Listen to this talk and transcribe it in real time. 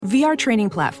VR training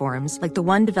platforms, like the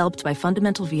one developed by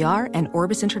Fundamental VR and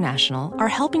Orbis International, are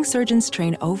helping surgeons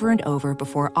train over and over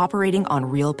before operating on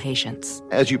real patients.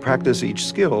 As you practice each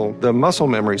skill, the muscle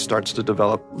memory starts to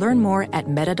develop. Learn more at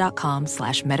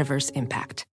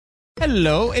meta.com/metaverseimpact.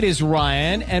 Hello, it is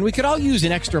Ryan, and we could all use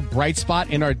an extra bright spot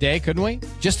in our day, couldn't we?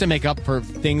 Just to make up for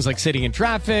things like sitting in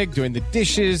traffic, doing the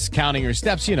dishes, counting your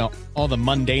steps, all the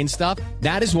mundane stuff.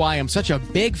 That is why I'm such a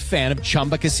big fan of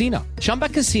Chumba Casino. Chumba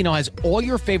Casino has all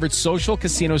your favorite social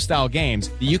casino-style games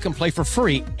that you can play for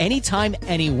free anytime,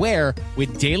 anywhere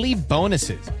with daily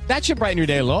bonuses. That should brighten your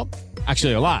day a little.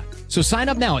 Actually, a lot. So sign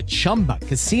up now at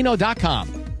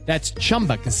ChumbaCasino.com. That's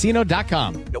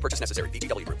ChumbaCasino.com. No purchase necessary.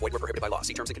 VGW Group. Void where prohibited by law.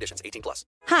 See terms and conditions. 18+.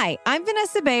 Hi, I'm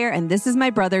Vanessa Bayer, and this is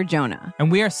my brother, Jonah.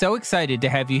 And we are so excited to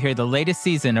have you hear the latest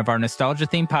season of our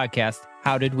nostalgia-themed podcast,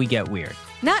 How Did We Get Weird?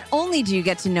 Not only do you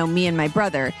get to know me and my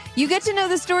brother, you get to know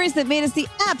the stories that made us the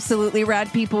absolutely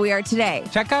rad people we are today.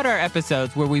 Check out our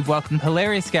episodes where we've welcomed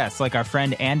hilarious guests like our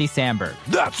friend Andy Samberg.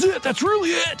 That's it. That's really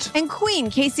it. And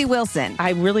Queen Casey Wilson.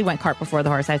 I really went cart before the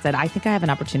horse. I said, I think I have an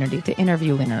opportunity to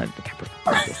interview Leonardo DiCaprio.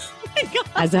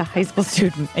 As a high school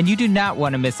student. And you do not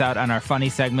want to miss out on our funny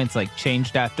segments like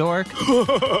Change.dork.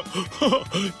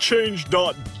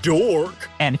 Change.dork.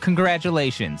 And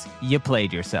congratulations, you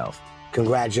played yourself.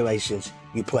 Congratulations,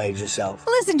 you played yourself.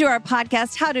 Listen to our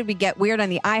podcast, How Did We Get Weird, on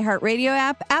the iHeartRadio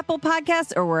app, Apple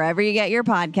Podcasts, or wherever you get your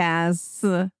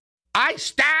podcasts. I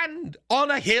stand on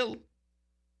a hill,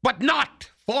 but not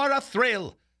for a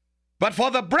thrill, but for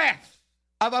the breath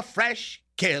of a fresh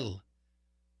kill.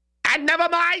 And never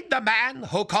mind the man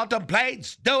who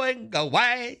contemplates doing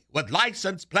away with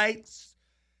license plates.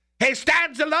 He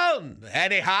stands alone,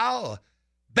 anyhow,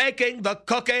 baking the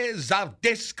cookies of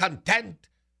discontent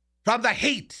from the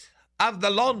heat of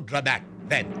the laundromat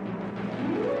then,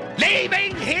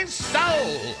 leaving his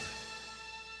soul.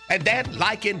 And then,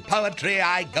 like in poetry,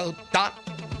 I go dot,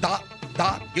 dot,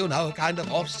 dot, kind of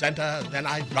off-center, then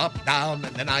I drop down,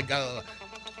 and then I go,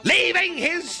 leaving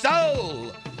his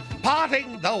soul,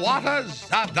 parting the waters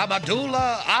of the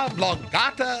medulla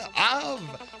oblongata of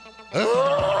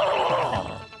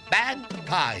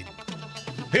mankind.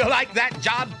 You like that,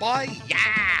 John Boy? Yeah!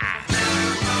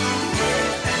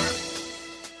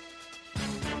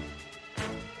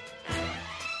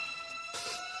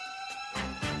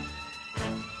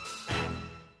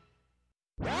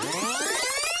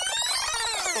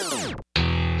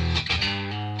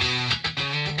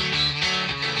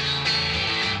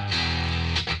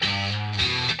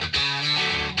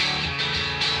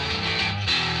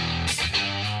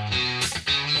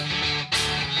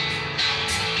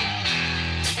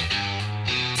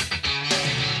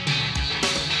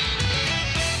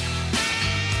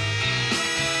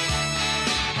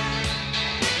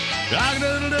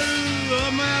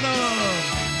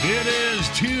 It is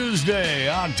Tuesday,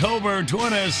 October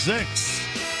 26th.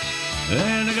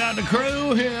 And I got the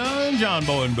crew here, John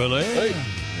Boy and Billy. Hey.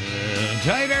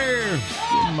 Tater.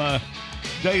 My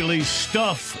daily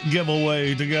stuff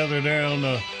giveaway together down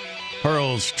the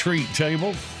Pearl's treat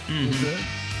table. Mm-hmm.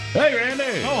 Hey,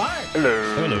 Randy. Oh, hi.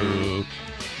 Hello.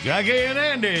 Jackie and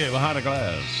Andy behind the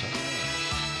glass.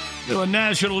 The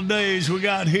national days we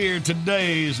got here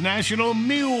today is National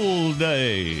Mule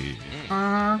Day.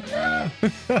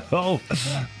 Oh,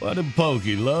 buddy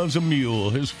Pokey loves a mule,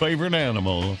 his favorite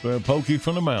animal. Pokey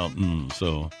from the mountains.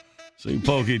 So, see,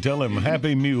 Pokey, tell him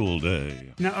Happy Mule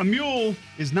Day. Now, a mule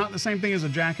is not the same thing as a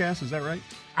jackass, is that right?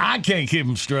 I can't keep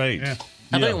him straight. Yeah.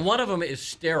 I think one of them is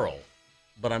sterile,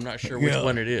 but I'm not sure which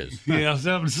one it is. Yeah,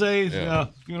 something to say.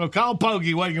 Call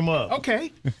Pokey, wake him up.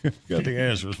 Okay. Got the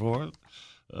answers for it.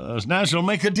 It's National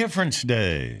Make a Difference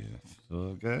Day.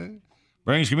 Okay.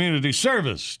 Brings community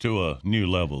service to a new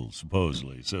level,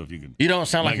 supposedly. So if you can, you don't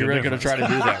sound like you're really going to try to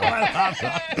do that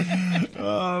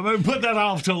one. Maybe put that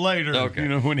off till later.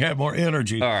 Okay. When you have more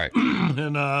energy. All right.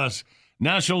 And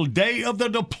National Day of the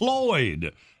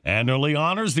Deployed annually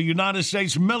honors the United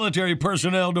States military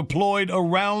personnel deployed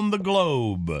around the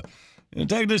globe. And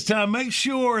take this time, make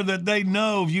sure that they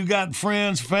know if you got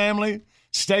friends, family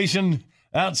stationed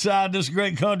outside this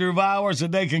great country of ours,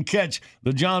 that they can catch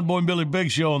the John Boy and Billy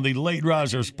Big Show on the Late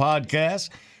Risers podcast.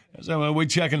 So we're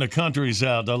checking the countries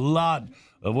out. A lot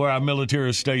of where our military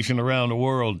is stationed around the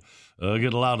world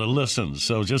get a lot of listens.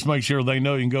 So just make sure they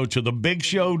know you can go to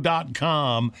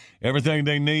thebigshow.com. Everything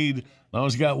they need, as long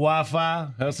as you got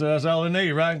Wi-Fi, that's all they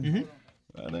need, right? Mm-hmm.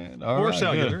 Or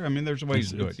cellular. Good. I mean, there's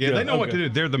ways to do it. Yeah, they know what to do.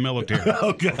 They're the military.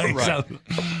 Okay, right. So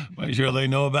make sure they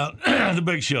know about the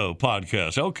Big Show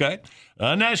podcast. Okay.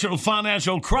 National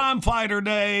Financial Crime Fighter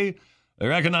Day. It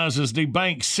recognizes the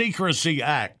Bank Secrecy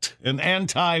Act, an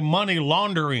anti-money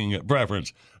laundering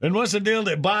preference. And what's the deal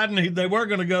that Biden, they were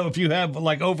going to go, if you have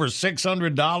like over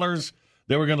 $600,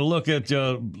 they were going to look at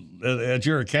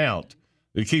your account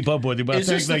to keep up with you. But I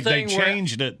think they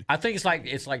changed it. I think it's like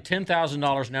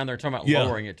 $10,000 now. They're talking about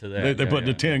lowering it to that. They put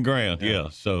the 10 grand. Yeah.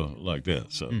 So like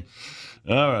that. So.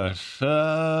 All right.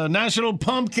 National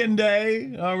Pumpkin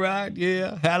Day. All right.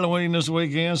 Yeah. Halloween this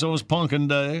weekend, so it's Pumpkin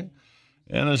Day.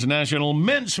 And it's National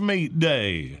Mincemeat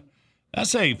Day.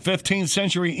 That's a 15th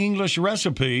century English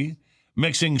recipe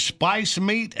mixing spice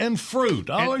meat and fruit.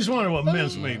 I always wondered what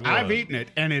mincemeat was. I've eaten it,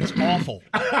 and it's awful.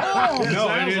 No,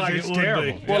 it is. Like it's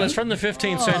terrible. Well, it's from the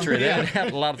 15th century. They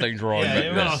had a lot of things wrong. Yeah,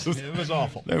 it was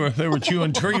awful. They were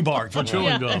chewing tree bark for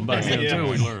chewing gum back then,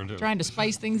 too, we learned. Trying to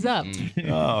spice things up.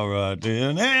 All right,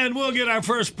 then. And we'll get our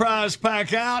first prize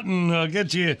pack out and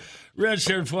get you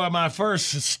registered for my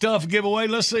first stuff giveaway.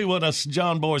 Let's see what a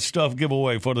John Boy stuff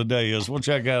giveaway for today is. We'll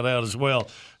check that out as well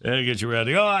and get you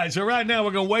ready. All right, so right now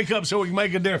we're going to wake up so we can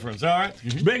make a difference, all right?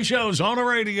 Big Show's on the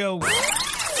radio.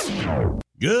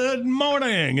 Good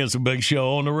morning. It's a Big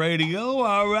Show on the radio.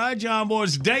 All right, John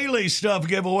Boy's daily stuff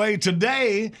giveaway.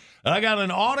 Today, I got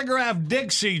an autographed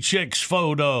Dixie Chicks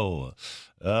photo.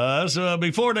 So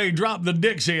before they dropped the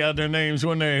Dixie out their names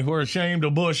when they were ashamed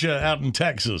of Bush out in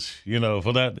Texas,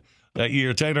 for that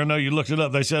year. Taylor, I know you looked it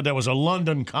up. They said that was a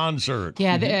London concert.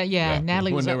 Yeah,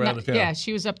 Natalie was up.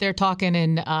 She was up there talking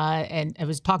and I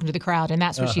was talking to the crowd, and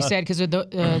that's what she said because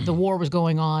the war was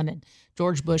going on and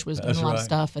George Bush was doing a lot of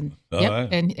stuff, and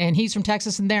and he's from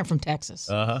Texas and they're from Texas.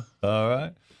 All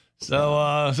right.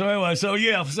 So anyway, so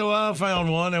I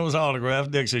found one that was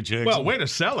autographed, Dixie Chicks. Well, way to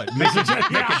sell it. Make it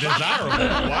desirable.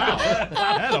 Wow.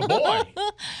 That a boy.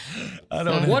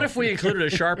 What if we included a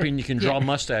Sharpie and you can draw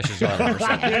mustaches on it or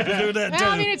something? Do that too.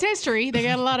 Well, I mean, it's history. They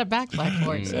got a lot of backlash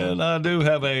for it. So. And I do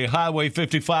have a Highway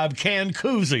 55 can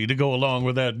koozie to go along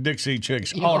with that Dixie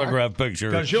Chicks autograph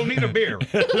picture. Because you'll need a beer.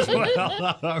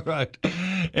 Well, all right.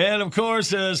 And, of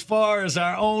course, as far as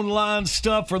our online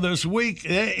stuff for this week,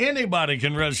 anybody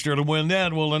can register to win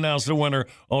that. We'll announce the winner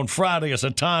on Friday. It's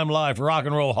a Time Life Rock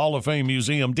and Roll Hall of Fame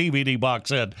Museum DVD box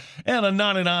set and a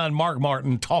 99 Mark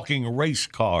Martin talking race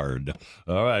card.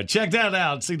 All right, check that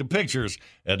out. See the pictures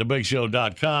at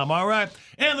thebigshow.com. All right,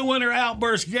 and the winner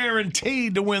outburst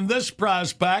guaranteed to win this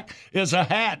prize pack is a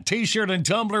hat, T-shirt, and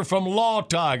tumbler from Law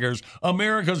Tigers,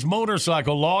 America's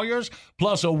motorcycle lawyers,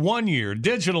 plus a 1-year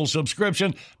digital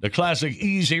subscription to classic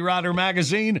Easy Rider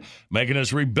magazine, making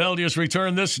its rebellious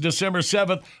return this December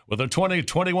 7th with a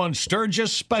 2021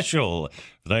 Sturgis special.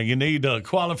 The thing you need to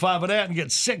qualify for that and get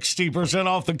 60%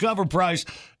 off the cover price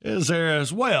is there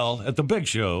as well at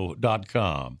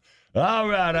thebigshow.com. All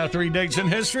right, our 3 dates in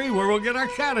history where we'll get our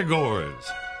categories.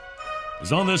 It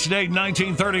was on this date,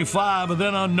 1935, a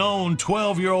then unknown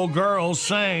 12-year-old girl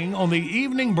sang on the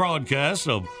evening broadcast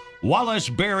of Wallace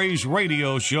Berry's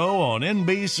radio show on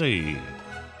NBC.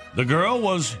 The girl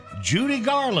was Judy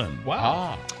Garland.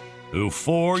 Wow. Who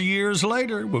 4 years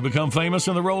later would become famous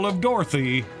in the role of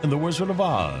Dorothy in The Wizard of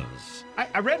Oz.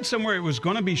 I read somewhere it was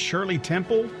going to be Shirley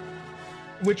Temple,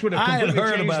 which would have completely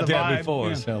heard changed about the that vibe. before.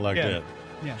 Yeah. Sound like that.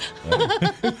 Yeah.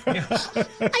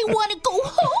 I want to go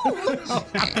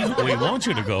home. We want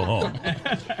you to go home.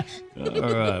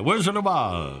 All right, Wizard of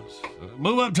Oz.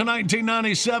 Move up to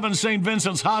 1997. St.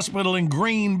 Vincent's Hospital in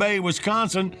Green Bay,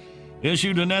 Wisconsin,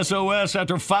 issued an SOS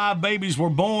after 5 babies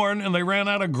were born and they ran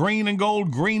out of green and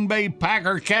gold Green Bay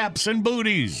Packer caps and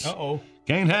booties. Uh-oh.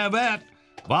 Can't have that.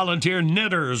 Volunteer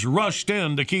knitters rushed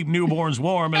in to keep newborns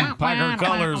warm in Packer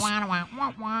colors,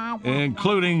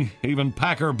 including even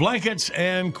Packer blankets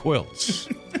and quilts.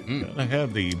 Gotta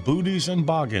have the booties and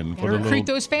boggin for the recruit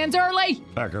little those fans early.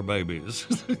 Packer babies.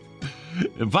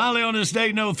 And finally, on this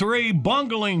date in 03,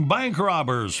 bungling bank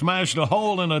robbers smashed a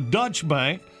hole in a Dutch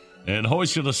bank and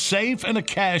hoisted a safe and a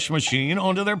cash machine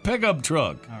onto their pickup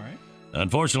truck. All right.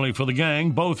 Unfortunately for the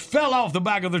gang, both fell off the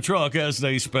back of the truck as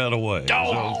they sped away.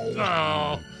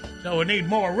 So we need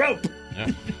more rope.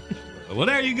 Yeah. Well,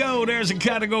 there you go. There's the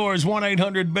categories.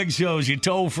 1-800-BIG-SHOW's your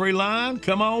toll-free line.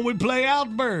 Come on, we play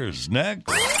Outburst next.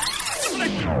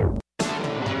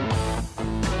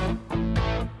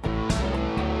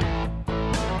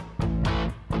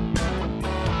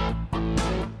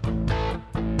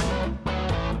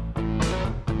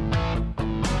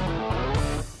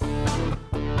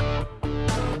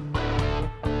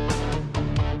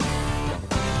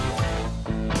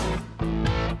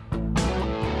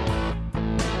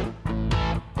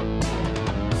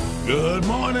 Good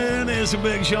morning. It's a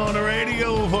Big Show on the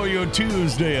radio for your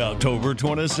Tuesday, October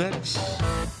 26th.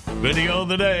 Video of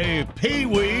the day,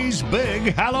 Pee-wee's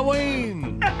Big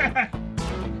Halloween.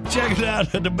 Check it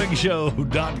out at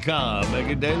thebigshow.com. Make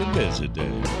a daily visit there.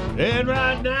 And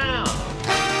right now,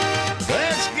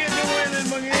 let's get to winning,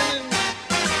 McGinnis.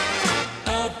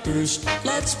 Outburst,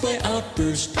 let's play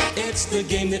Outburst. It's the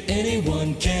game that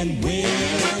anyone can win.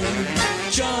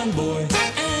 John Boy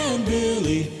and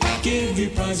Billy give you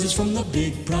prizes from the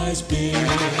big prize bin.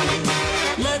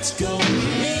 Let's go,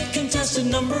 meet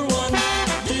contestant number 1.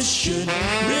 This should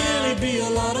really be a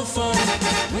lot of fun.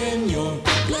 When you're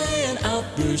playing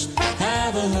Outburst,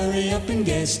 have a hurry up and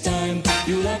guess time.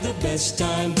 You'll have the best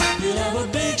time. You'll have a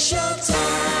big show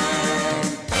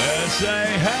time. Let's say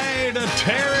hey to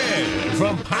Terry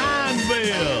from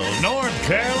Pineville, North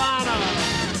Carolina.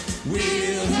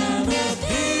 We'll have a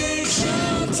big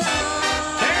show time.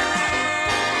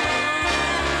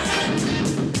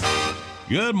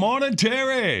 Good morning,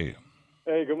 Terry.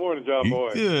 Hey, good morning, John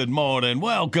Boy. Good morning.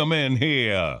 Welcome in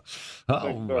here.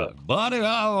 All right, buddy.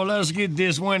 Oh, let's get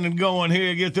this winning going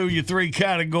here. Get through your 3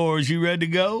 categories. You ready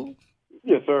to go?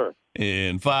 Yes, sir.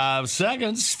 In 5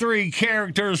 seconds, 3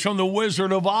 characters from The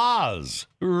Wizard of Oz.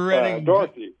 Ready?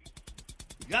 Dorothy.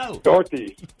 Go.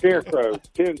 Dorothy. Scarecrow.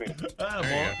 Tin Man. Oh,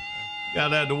 boy. Got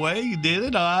that the way. You did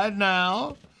it. All right,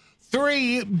 now.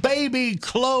 3 baby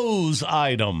clothes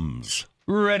items.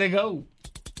 Ready to go.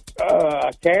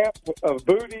 A cap, a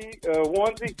booty, a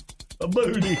onesie. A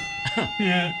booty.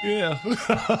 Yeah.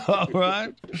 All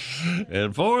right.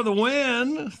 And for the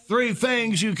win, 3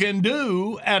 things you can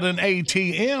do at an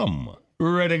ATM.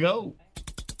 Ready to go.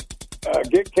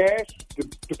 Get cash,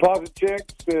 deposit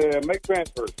checks, make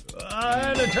transfers.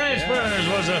 And the transfers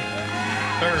was a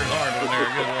third hard one there.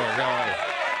 Good work. All right.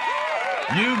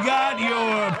 You got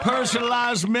your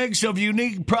personalized mix of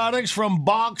unique products from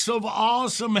Box of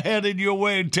Awesome headed your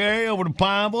way, Terry, over to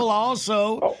Pineville.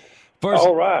 Also,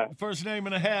 first name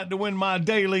in the hat to win my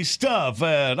daily stuff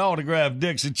at autographed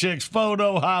Dixie Chicks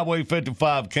photo, Highway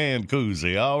 55 can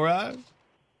koozie. All right?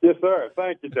 Yes, sir.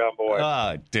 Thank you, John Boy.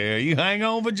 All right, Terry. You hang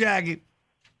on for Jackie.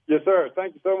 Yes, sir.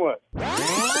 Thank you so much.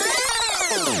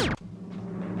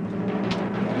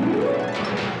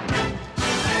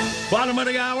 Bottom of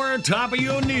the hour, top of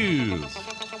your news.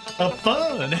 A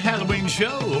fun Halloween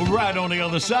show right on the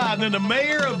other side. And then the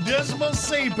mayor of Dismal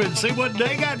Seepage. See what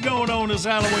they got going on this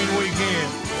Halloween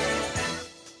weekend.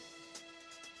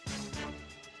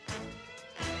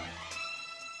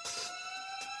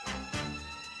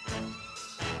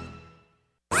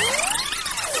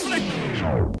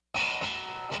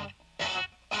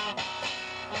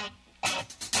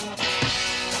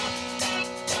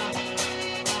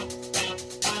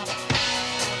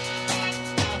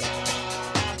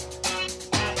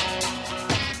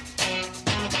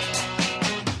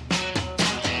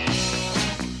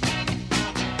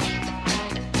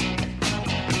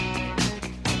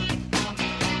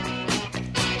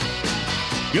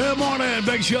 Good morning,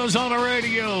 Big Show's on the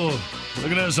radio.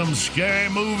 Looking at some scary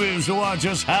movies to watch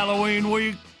this Halloween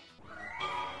week.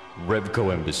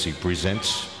 Revco Embassy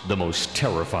presents the most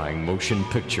terrifying motion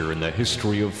picture in the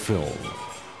history of film.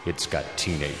 It's got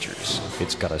teenagers.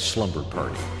 It's got a slumber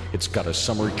party. It's got a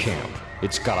summer camp.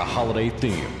 It's got a holiday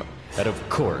theme. And of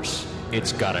course,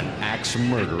 it's got an axe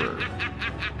murderer.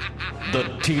 The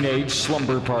Teenage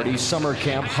Slumber Party Summer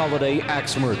Camp Holiday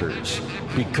Axe Murders.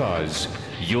 Because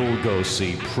you'll go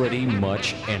see pretty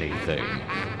much anything.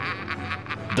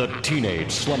 The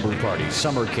Teenage Slumber Party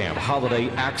Summer Camp Holiday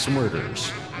Axe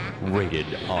Murders. Rated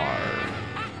R.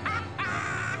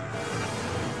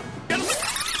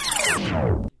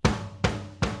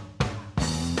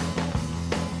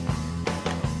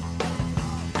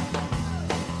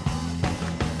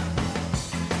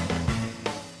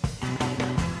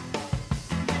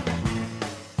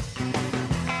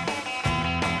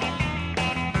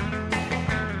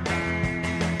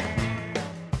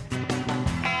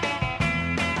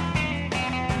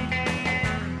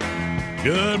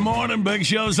 Good morning, Big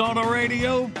Show's on the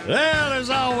radio. Well,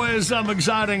 there's always something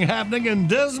exciting happening in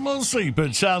Dismal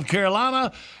Seepage, South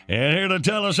Carolina. And here to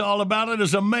tell us all about it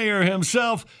is the mayor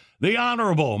himself, the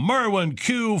Honorable Merwin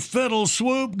Q. Fiddle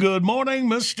Swoop. Good morning,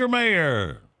 Mr.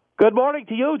 Mayor. Good morning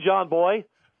to you, John Boy,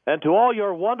 and to all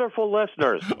your wonderful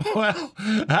listeners. Well,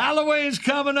 Halloween's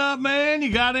coming up, man.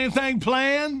 You got anything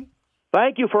planned?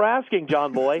 Thank you for asking,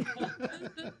 John Boy.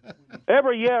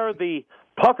 Every year, the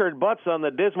puckered butts on the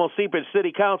Dismal Seepage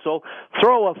City Council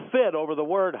throw a fit over the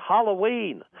word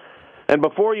Halloween. And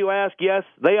before you ask, yes,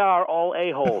 they are all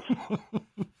a-holes.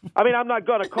 I mean, I'm not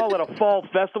going to call it a fall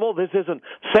festival. This isn't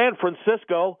San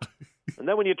Francisco. And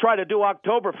then when you try to do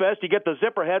Oktoberfest, you get the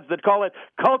zipperheads that call it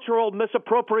cultural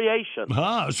misappropriation.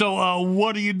 So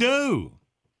what do?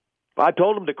 I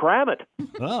told them to cram it.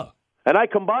 Oh. And I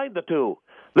combined the two.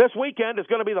 This weekend is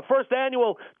going to be the first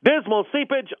annual Dismal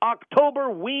Seepage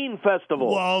Oktoberween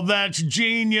Festival. Well, that's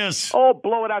genius. Oh,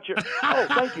 blow it out your... Oh,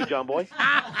 thank you, John Boy.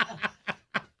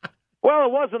 Well,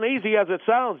 it wasn't easy as it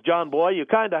sounds, John Boy. You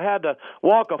kind of had to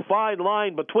walk a fine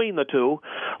line between the two.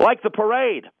 Like the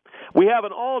parade, we have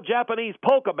an all-Japanese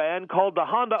polka band called the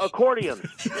Honda Accordions.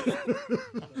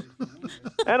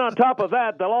 And on top of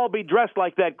that, they'll all be dressed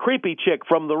like that creepy chick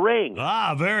from The Ring.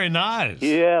 Ah, very nice.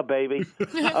 Yeah, baby.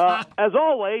 As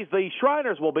always, the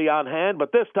Shriners will be on hand,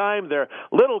 but this time their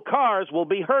little cars will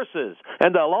be hearses,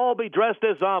 and they'll all be dressed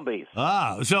as zombies.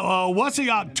 Ah, so what's the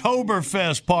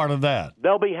Oktoberfest part of that?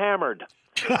 They'll be hammered.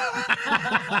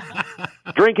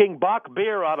 Drinking Bach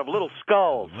beer out of little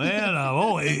skulls. Man,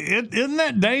 isn't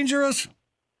that dangerous?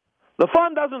 The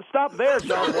fun doesn't stop there,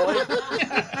 John Boy.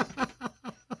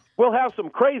 We'll have some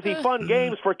crazy fun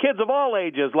games for kids of all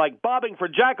ages, like bobbing for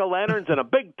jack-o'-lanterns and a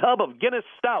big tub of Guinness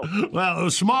Stout. Well,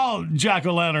 small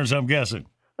jack-o'-lanterns, I'm guessing.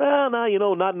 Well,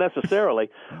 no, not necessarily.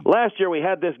 Last year we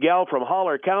had this gal from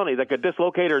Holler County that could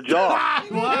dislocate her jaw.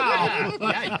 Wow.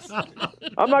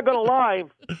 I'm not going to lie.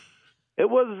 It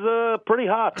was pretty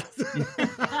hot.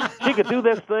 She could do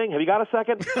this thing. Have you got a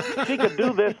second? She could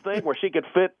do this thing where she could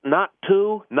fit not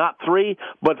 2, not 3,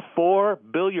 but 4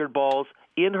 billiard balls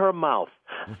in her mouth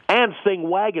and sing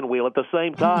Wagon Wheel at the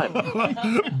same time.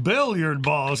 Billiard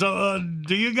balls.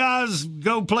 Do you guys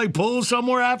go play pool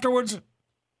somewhere afterwards?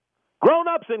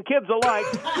 Grown-ups and kids alike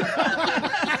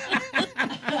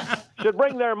should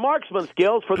bring their marksman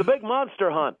skills for the big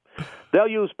monster hunt. They'll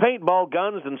use paintball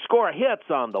guns and score hits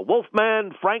on the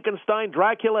Wolfman, Frankenstein,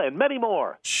 Dracula, and many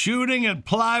more. Shooting at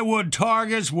plywood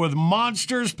targets with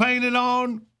monsters painted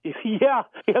on? Yeah,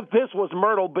 if this was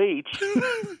Myrtle Beach.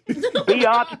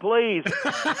 Biatch, please.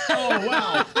 Oh,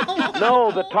 wow.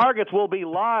 No, the targets will be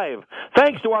live.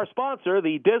 Thanks to our sponsor,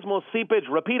 the Dismal Seepage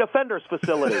Repeat Offenders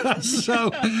Facility.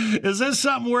 So, is this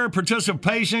something where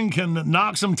participation can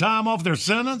knock some time off their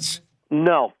sentence?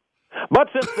 No. But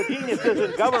since the geniuses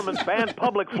in government banned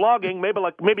public flogging,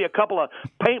 maybe a couple of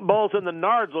paintballs in the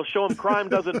nards will show them crime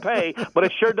doesn't pay, but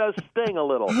it sure does sting a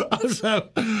little. So,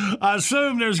 I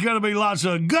assume there's going to be lots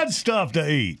of good stuff to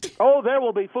eat. Oh, there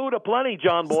will be food aplenty,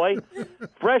 John Boy.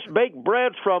 Fresh baked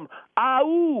breads from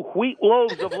wheat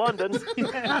loaves of London.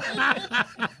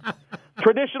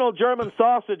 Traditional German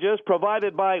sausages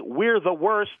provided by We're the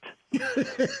Worst.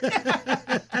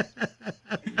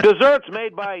 Desserts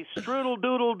made by Strudel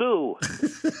Doodle Doo.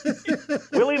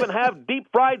 We'll even have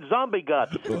deep-fried zombie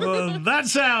guts. That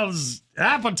sounds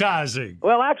appetizing.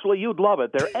 Well, actually, you'd love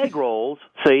it. They're egg rolls,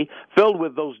 see, filled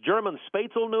with those German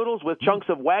Spätzle noodles with chunks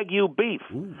of Wagyu beef,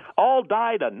 all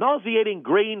dyed a nauseating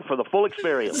green for the full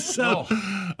experience. So,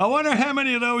 I wonder how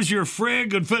many of those your friend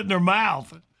could fit in their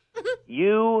mouth.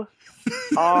 You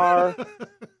are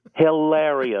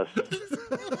hilarious.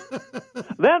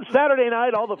 Then Saturday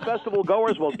night, all the festival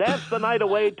goers will dance the night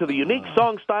away to the unique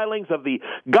song stylings of the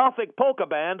Gothic polka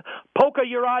band, Polka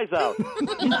Your Eyes Out.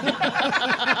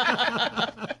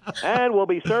 And we'll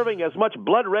be serving as much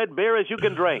blood red beer as you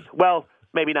can drink. Well,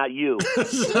 maybe not you.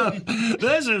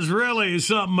 This is really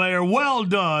something, Mayor. Well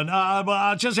done. But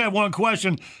I just have one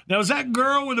question. Now, is that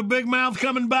girl with a big mouth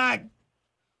coming back?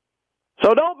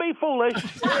 So don't be foolish.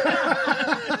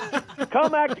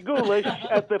 Come act ghoulish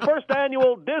at the first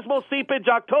annual Dismal Seepage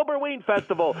Oktoberween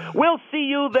Festival. We'll see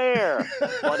you there,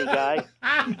 funny guy.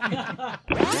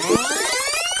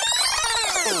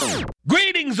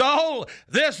 Greetings all.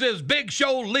 This is Big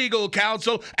Show Legal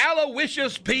Counsel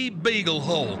Aloysius P.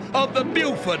 Beaglehole of the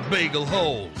Buford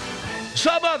Beaglehole.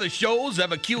 Some other shows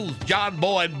have accused John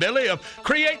Boy and Billy of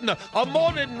creating a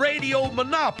modern radio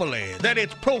monopoly, that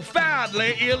it's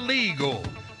profoundly illegal.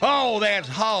 Oh, that's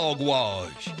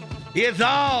hogwash. It's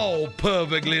all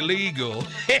perfectly legal.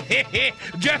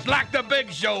 Just like the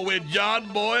Big Show with John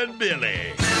Boy and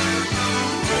Billy.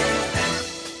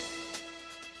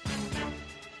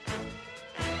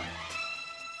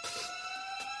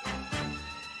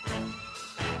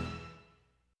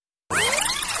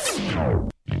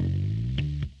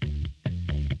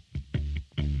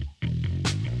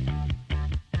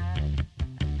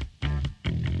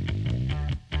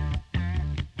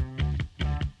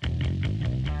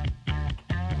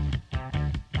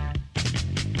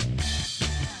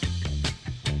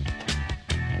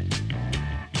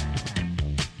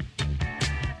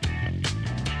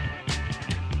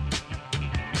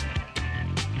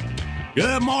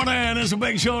 Good morning. It's a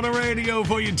Big Show on the radio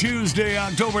for you Tuesday,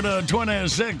 October the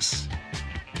 26th.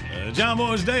 John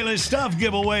Boy's Daily Stuff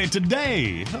giveaway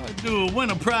today. Do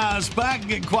win a prize pack,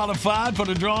 get qualified for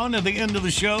the drawing at the end of the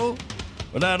show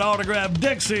with that autographed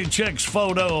Dixie Chicks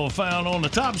photo found on the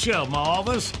top shelf of my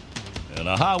office. and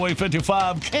a Highway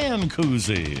 55 can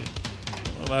koozie.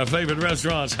 One of our favorite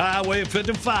restaurants, Highway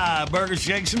 55, burger,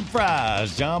 shakes, and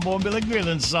fries. John Boy and Billy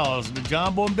grilling sauce, the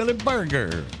John Boy and Billy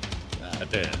burger. Right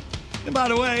there. And by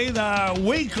the way, our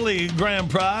weekly grand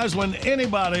prize, when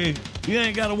anybody, you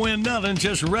ain't got to win nothing,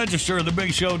 just register at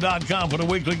thebigshow.com for the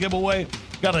weekly giveaway.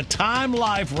 Got a Time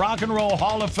Life Rock and Roll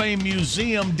Hall of Fame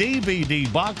Museum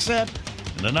DVD box set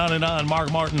and a 99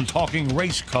 Mark Martin Talking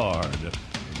Race Card.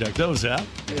 Check those out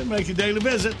and make a daily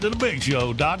visit to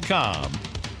thebigshow.com.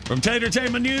 From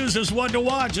Tatertainment News, it's what to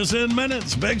watch. It's in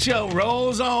minutes. Big Show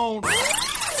rolls on.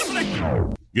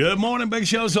 Good morning, Big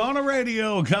Show's on the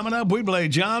radio. Coming up, we play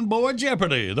John Boy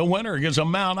Jeopardy. The winner gets a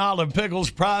Mount Olive Pickles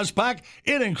prize pack.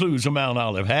 It includes a Mount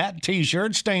Olive hat,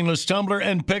 T-shirt, stainless tumbler,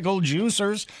 and pickle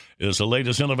juicers. It's the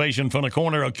latest innovation from the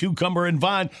corner of Cucumber and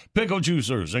Vine pickle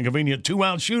juicers and convenient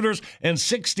 2-ounce shooters and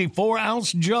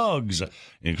 64-ounce jugs.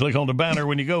 And click on the banner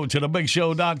when you go to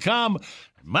thebigshow.com.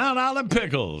 Mount Olive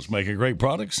Pickles make a great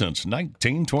product since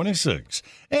 1926.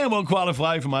 And will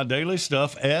qualify for my daily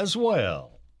stuff as well.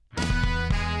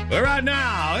 But right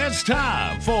now, it's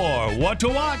time for What to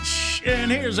Watch.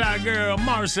 And here's our girl,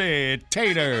 Marcy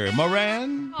Tater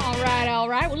Moran. All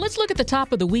right. Well, let's look at the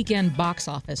top of the weekend box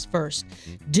office first.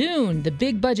 Dune, the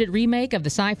big-budget remake of the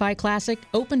sci-fi classic,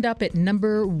 opened up at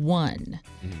number 1.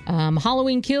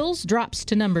 Halloween Kills drops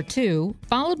to number 2,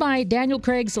 followed by Daniel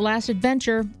Craig's Last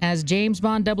Adventure as James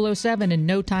Bond 007 in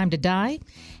No Time to Die.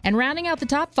 And rounding out the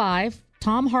top 5,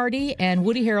 Tom Hardy and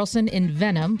Woody Harrelson in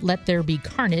Venom, Let There Be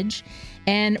Carnage.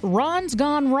 And Ron's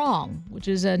Gone Wrong, which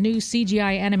is a new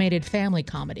CGI animated family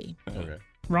comedy. Okay.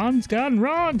 Ron's Gone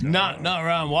Wrong. Not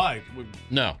Ron White.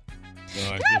 No.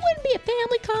 That wouldn't be a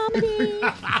family comedy.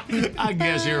 I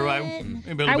guess you're right.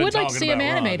 I would like to see him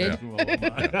animated.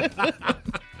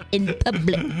 In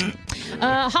public.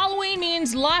 Halloween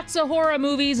means lots of horror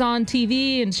movies on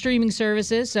TV and streaming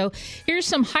services. So here's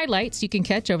some highlights you can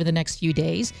catch over the next few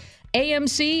days.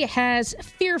 AMC has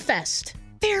Fear Fest.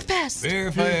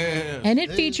 And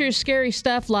it features scary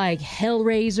stuff like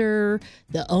Hellraiser,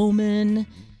 The Omen,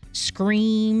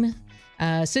 Scream,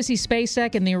 Sissy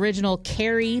Spacek in the original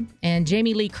Carrie, and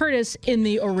Jamie Lee Curtis in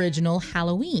the original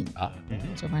Halloween.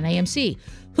 So on AMC.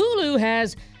 Hulu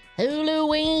has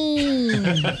Halloween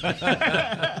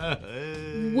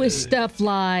with stuff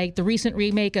like the recent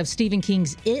remake of Stephen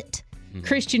King's It,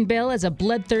 Christian Bale as a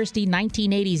bloodthirsty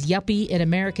 1980s yuppie in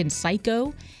American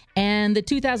Psycho, and the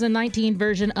 2019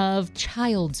 version of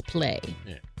Child's Play.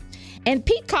 Yeah. And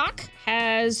Peacock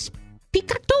has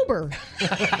Peacocktober.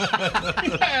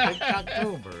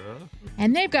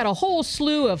 And they've got a whole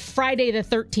slew of Friday the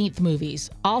 13th movies.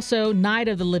 Also, Night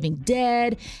of the Living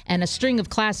Dead, and a string of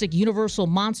classic Universal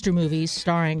monster movies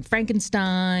starring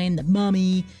Frankenstein, The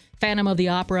Mummy, Phantom of the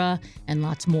Opera, and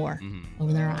lots more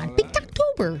over there on Peacocktober.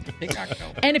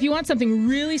 And if you want something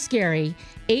really scary,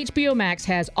 HBO Max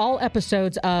has all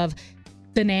episodes of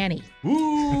The Nanny.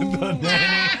 Ooh, The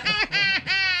Nanny.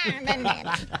 The Nanny.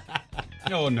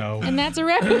 Oh, no. And that's a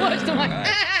record.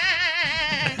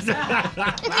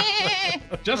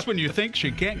 Just when you think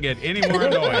she can't get any more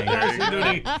annoying.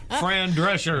 Fran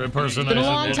Drescher impersonation. It's been a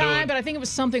long time, but I think it was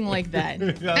something like that.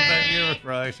 I think you're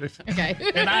right. Okay.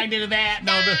 And I do that.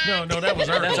 No, that was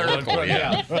her. That's her fault,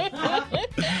 yeah.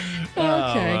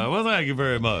 Okay. Well, thank you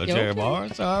very much, Okay. Air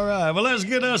Barnes. All right. Well, let's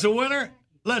get us a winner.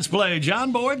 Let's play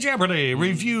John Boy Jeopardy.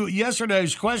 Review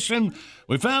yesterday's question.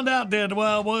 We found out that,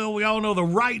 well, we all know the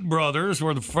Wright brothers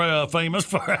were famous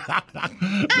for being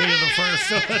the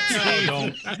first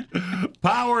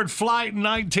powered flight in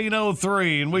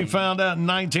 1903. And we found out in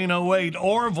 1908,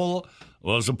 Orville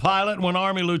was a pilot when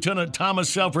Army Lieutenant Thomas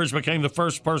Selfridge became the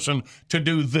first person to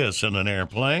do this in an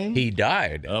airplane. He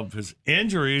died of his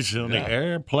injuries in the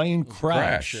airplane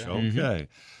crash. Yeah. Okay.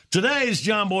 Today's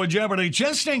John Boy Jeopardy,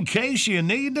 just in case you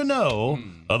need to know,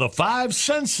 of the 5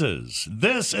 senses,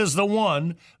 this is the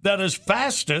one that is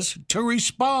fastest to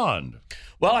respond.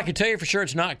 Well, I can tell you for sure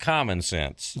it's not common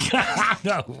sense.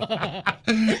 No.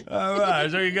 All right,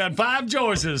 so you got 5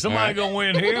 choices. Somebody going to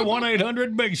win here.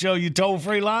 1-800-BIG-SHOW, you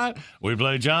toll-free line. We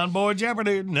play John Boy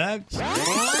Jeopardy next.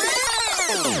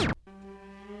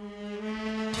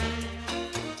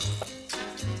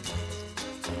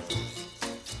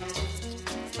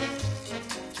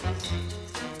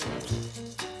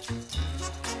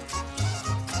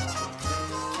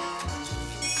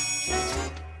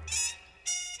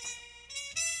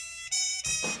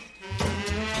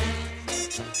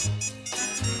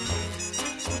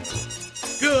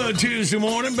 Good Tuesday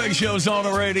morning. Big Show's on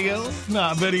the radio.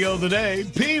 Not video of the day.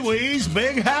 Pee-wee's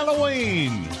Big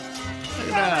Halloween.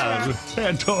 Look at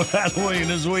that. Had Halloween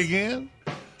this weekend.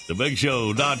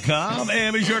 thebigshow.com,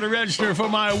 and be sure to register for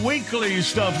my weekly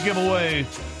stuff giveaway.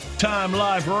 Time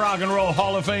Life Rock and Roll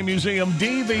Hall of Fame Museum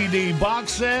DVD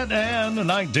box set and the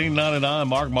 1999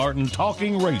 Mark Martin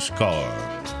Talking Race Car.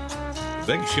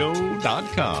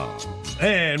 BigShow.com.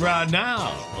 And right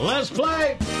now, let's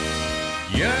play.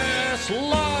 Yes,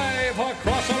 live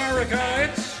across America,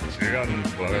 it's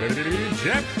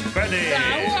Jeopardy!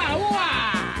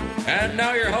 And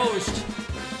now your host,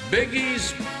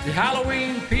 Biggie's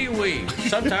Halloween Pee-wee.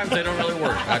 Sometimes they don't really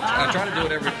work. I try to do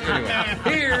it anyway.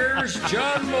 Here's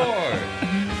John Moore.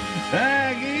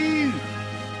 Thank you.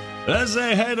 Let's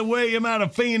say hey to William out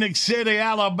of Phoenix City,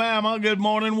 Alabama. Good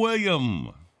morning,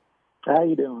 William. How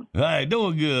you doing? Hey,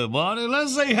 doing good, buddy.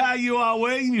 Let's see how you are,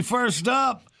 William. You first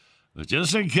up. But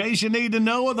just in case you need to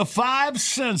know of the 5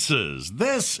 senses,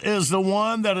 this is the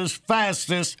one that is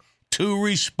fastest to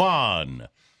respond.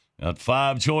 Got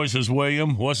 5 choices,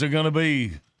 William. What's it going to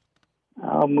be?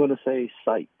 I'm going to say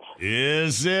sight.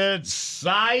 Is it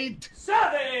sight?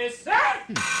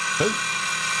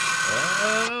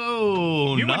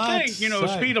 Oh, you would think,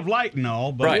 sight. Speed of light and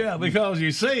all, but yeah, because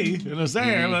you see, and it's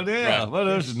there, but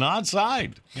it's not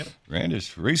sight. Yep.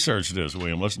 Randy's researched this,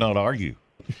 William. Let's not argue.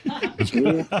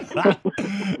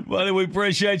 Buddy, we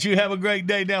appreciate you. Have a great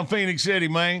day down Phoenix City,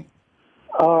 man.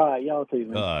 All right, y'all too,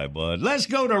 man. All right, bud. Let's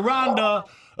go to Rhonda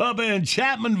up in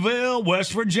Chapmanville,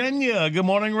 West Virginia. Good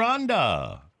morning,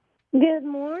 Rhonda. Good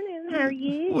morning. How are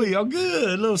you? We are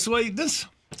good. A little sweetness.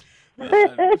 So,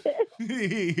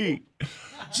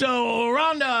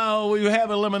 Rhonda, we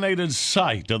have eliminated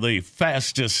sight of the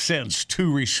fastest sense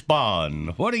to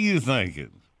respond. What are you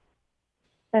thinking?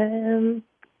 I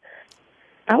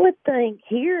would think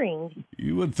hearing.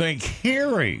 You would think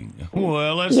hearing.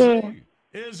 Well, let's see.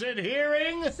 Is it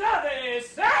hearing? Yes,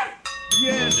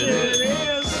 it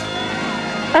is.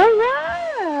 All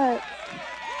right.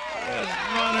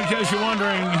 In case you're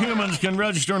wondering, humans can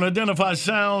register and identify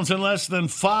sounds in less than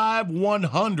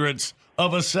 5/100ths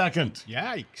of a second.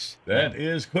 Yikes. That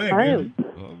is quick. Oh.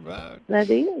 All right. That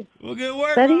is. Well, good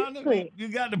work, That is Rhonda. quick. You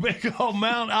got the big old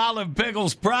Mount Olive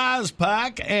Pickles prize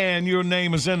pack, and your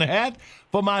name is in the hat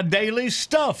for my daily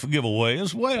stuff giveaway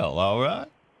as well, all right?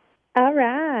 All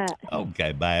right.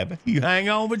 Okay, baby. You hang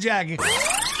on with Jackie.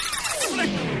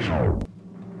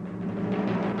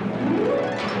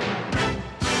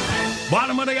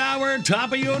 Bottom of the hour,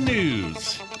 top of your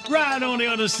news. Right on the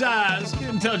other side, let's get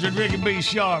in touch with Ricky B.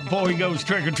 Sharp before he goes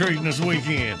trick-or-treating this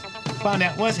weekend. Find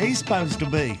out what's he supposed to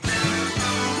be.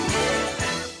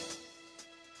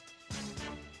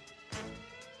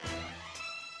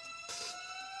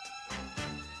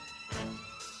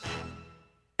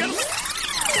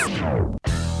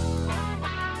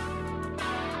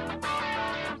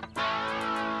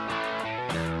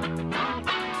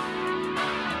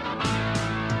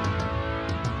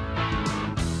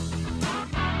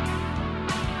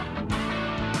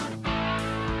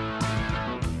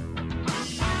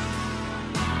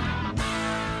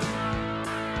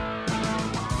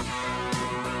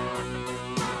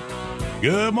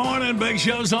 Good morning, Big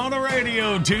Show's on the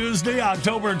radio. Tuesday,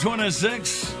 October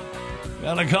 26th.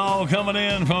 Got a call coming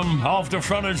in from off the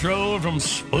frontage road from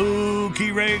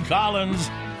Spooky Ray Collins.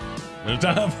 It's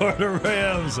time for the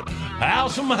Revs.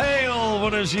 House from Hell for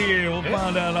this year. We'll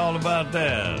find out all about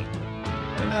that.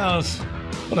 And now let's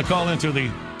put a call into the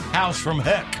House from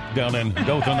Heck down in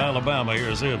Dothan, Alabama.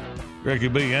 Here, see if Ricky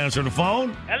B answer the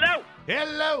phone. Hello.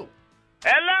 Hello.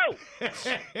 Hello.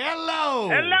 Hello.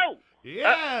 Hello.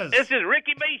 Yes. This is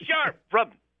Ricky B. Sharp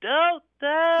from Dothan,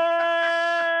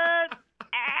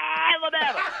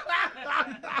 Alabama.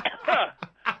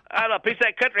 I had a piece of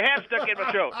that country hat stuck in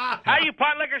my throat. How you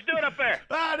potlickers doing up there?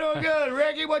 Doing good.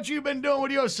 Ricky, what you been doing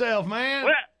with yourself, man?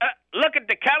 Well, look at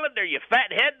the calendar, you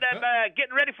fat head. I'm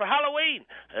getting ready for Halloween.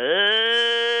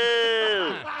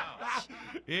 Oh.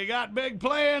 You got big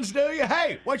plans, do you?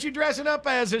 Hey, what you dressing up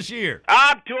as this year?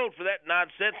 I'm too old for that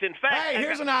nonsense. In fact, hey,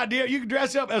 here's an idea. You can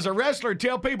dress up as a wrestler.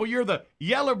 Tell people you're the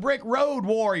Yellow Brick Road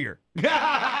Warrior.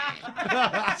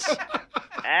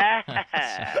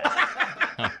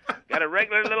 Got a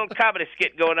regular little comedy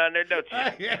skit going on there, don't you?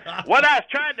 Yeah. What I was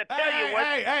trying to tell you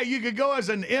was... Hey, you could go as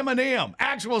an M&M,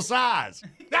 actual size.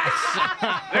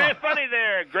 Very funny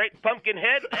there, great pumpkin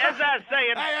head. As I was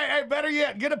saying... Hey, better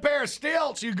yet, get a pair of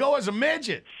stilts. You go as a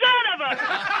midget. Son of a...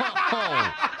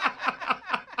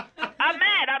 I'm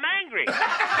mad. I'm angry.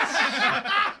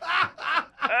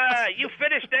 You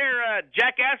finished there,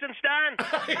 Jack Assenstein?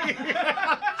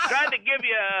 Tried to give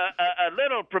you a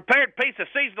little prepared piece of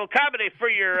seasonal comedy for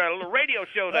your radio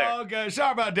show there. Okay,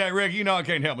 sorry about that, Ricky. You know I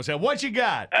can't help myself. What you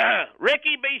got?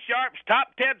 Ricky B. Sharp's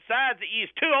top 10 signs that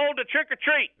you's too old to trick or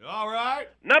treat. All right.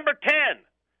 Number 10,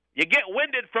 you get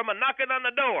winded from a knocking on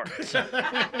the door.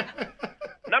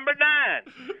 Number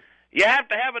 9, you have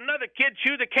to have another kid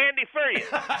chew the candy for you.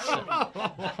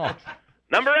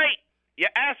 Number 8, you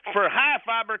ask for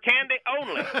high-fiber candy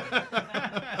only.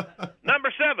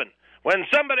 Number 7, when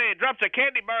somebody drops a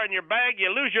candy bar in your bag, you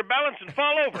lose your balance and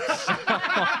fall over.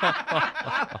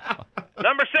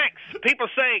 Number 6, people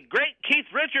say, great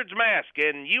Keith Richards mask,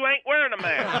 and you ain't wearing a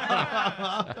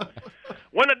mask.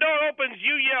 When the door opens,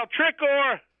 you yell, trick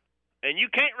or, and you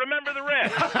can't remember the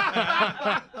rest.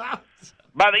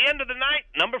 By the end of the night,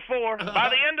 number 4, by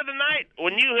the end of the night,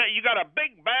 when you got a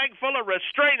big bag full of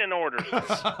restraining orders.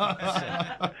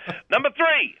 Number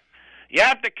 3, you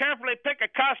have to carefully pick a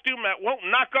costume that won't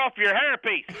knock off your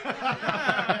hairpiece.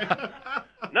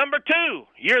 Number 2,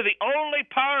 you're the only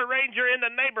Power Ranger in the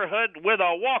neighborhood with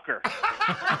a walker.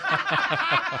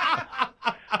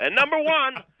 And number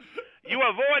 1, you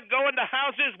avoid going to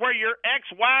houses where your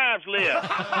ex-wives live.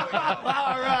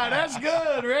 All right, that's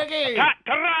good, Ricky.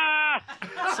 Ta-da!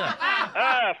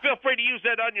 Feel free to use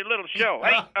that on your little show.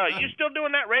 Hey, you still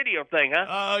doing that radio thing,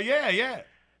 huh? Yeah.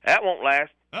 That won't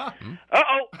last.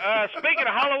 Speaking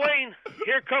of Halloween,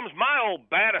 here comes my old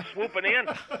bada swooping in.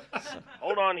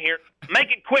 Hold on here.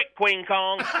 Make it quick, Queen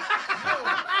Kong.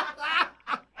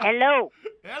 Hello.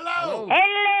 Hello.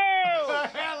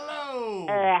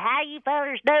 How you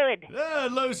fellas doing?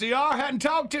 Good, Lucy R. Hadn't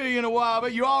talked to you in a while,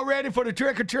 but you all ready for the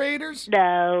trick-or-treaters?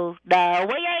 No, we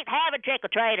ain't having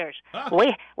trick-or-treaters. Huh?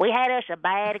 We had us a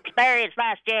bad experience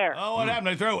last year. Oh, what happened?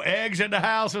 They throw eggs at the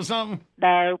house or something?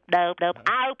 Nope.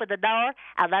 I opened the door,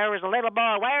 and there was a little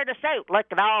boy wearing a suit,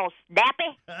 looking all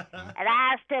snappy. And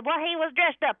I asked him what he was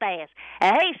dressed up as.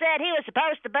 And he said he was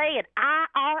supposed to be an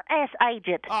IRS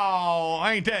agent. Oh,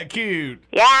 ain't that cute?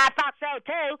 Yeah, I thought so,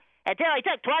 too. Until he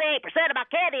took 28% of my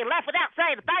candy and left without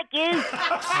saying thank you.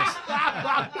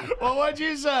 Well, what'd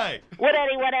you say? What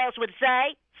anyone else would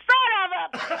say. Son of a...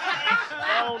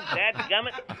 Oh,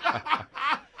 dadgummit.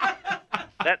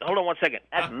 Hold on one second.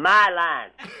 That's my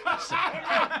line.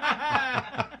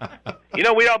 You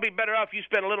know, we'd all be better off if you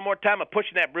spent a little more time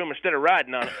pushing that broom instead of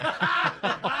riding on it.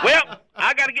 Well,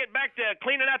 I got to get back to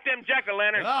cleaning out them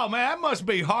jack-o'-lanterns. Oh, man, that must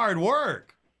be hard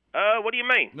work. What do you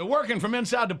mean? Working from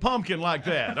inside the pumpkin like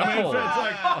that. I mean, it's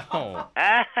like...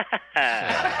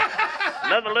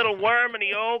 Another little worm in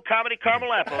the old comedy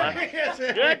caramel apple, huh?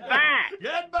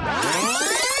 Goodbye.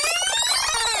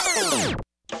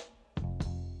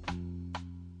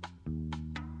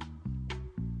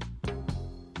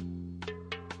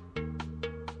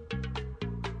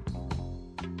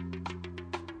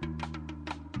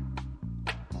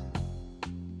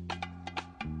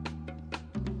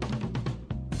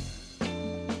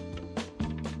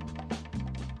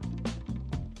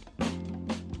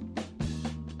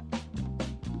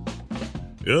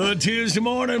 Good Tuesday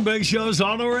morning. Big Show's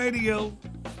on the radio.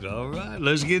 All right,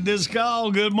 let's get this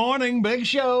call. Good morning, Big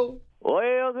Show.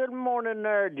 Well, good morning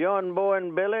there, John Boy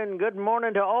and Billy, and good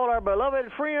morning to all our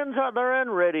beloved friends out there in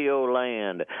Radio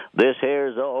Land. This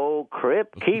here's the old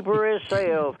crypt keeper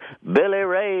himself, Billy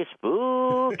Ray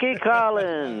Spooky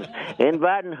Collins,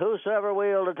 inviting whosoever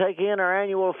will to take in our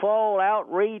annual fall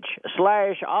outreach /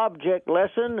 object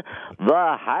lesson,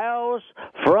 The House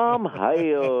from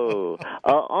Hell.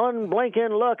 A unblinking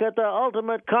look at the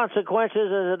ultimate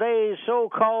consequences of today's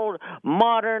so-called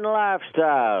modern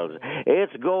lifestyles.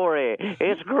 It's gory.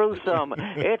 It's gruesome.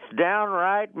 It's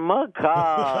downright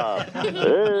macabre.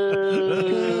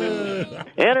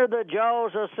 Enter the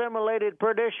jaws of assimilated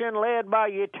perdition led by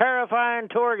your terrifying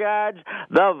tour guides,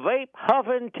 the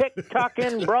vape-huffing,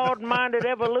 tick-tocking, broad-minded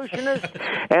evolutionist,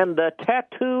 and the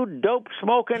tattooed,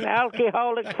 dope-smoking,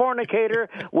 alcoholic fornicator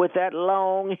with that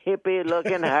long,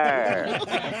 hippie-looking hair.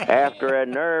 After a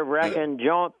nerve-wracking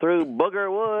jaunt through Booger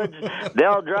Woods,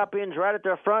 they'll drop in right at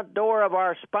the front door of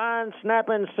our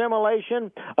spine-snapping simulation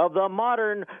of the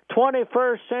modern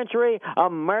 21st century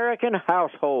American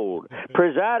household,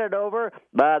 presided over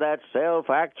by that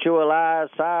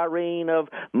self-actualized siren of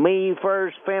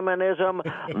me-first feminism,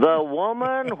 the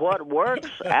woman what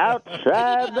works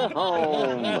outside the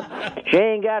home. She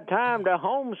ain't got time to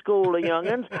homeschool the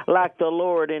youngins like the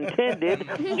Lord intended.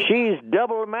 She's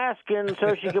double masking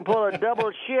so she can pull a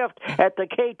double shift at the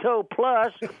Cato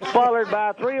Plus, followed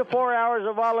by 3 or 4 hours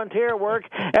of volunteer work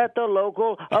at the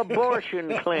local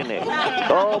abortion clinic.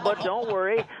 Oh, but don't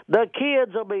worry. The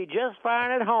kids will be just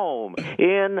fine at home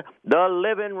in the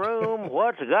living room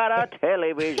what's got a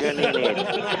television in it.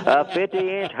 A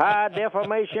 50-inch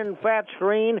high-definition fat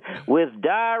screen with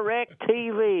direct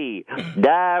TV.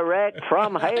 Direct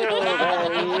from hell,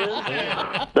 that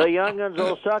is. The young'uns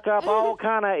will suck up all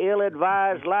kind of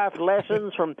ill-advised life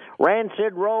lessons from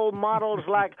rancid role models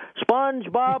like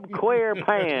SpongeBob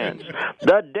SquarePants,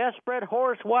 the Desperate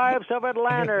Housewives of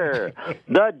Atlanta,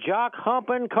 the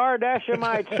jock-humping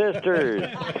Kardashianite sisters,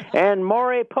 and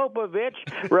Maury Popovich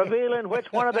revealing which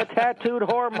one of the tattooed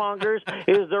whoremongers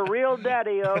is the real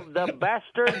daddy of the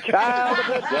bastard child of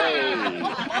the day.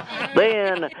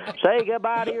 Then say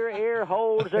goodbye to your ear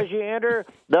holes as you enter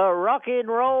the Rock and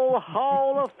Roll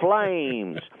Hall of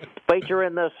Flames,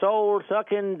 featuring the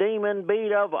soul-sucking demon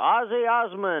beat of Ozzy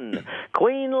Osbourne,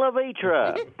 Queen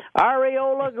Levitra,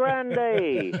 Ariola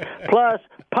Grande, plus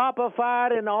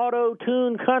popified and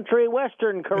auto-tuned country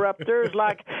western corruptors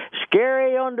like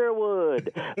Scary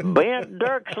Underwood, Bent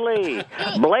Dirksley,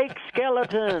 Blake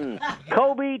Skeleton,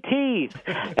 Kobe Teeth,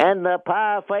 and the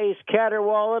pie-faced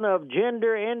caterwauling of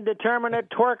gender-indeterminate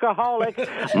twerkaholic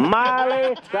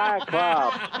Miley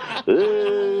Cyclops.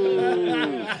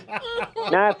 Ooh.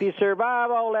 Now, if you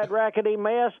survive all that rackety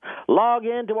mess, log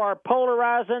into our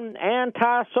polarizing,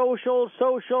 anti-social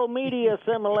social media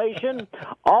simulation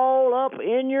all up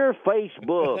in your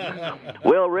Facebook.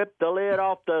 We'll rip the lid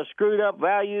off the screwed-up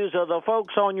values of the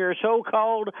folks on your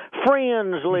so-called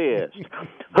friends list.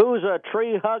 Who's a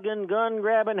tree-hugging,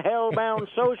 gun-grabbing, hell-bound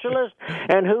socialist,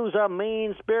 and who's a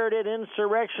mean-spirited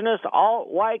insurrectionist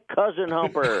alt-white cousin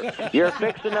humper? You're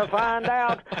fixing to find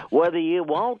out whether you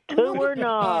want to or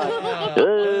not.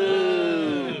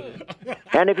 Ooh.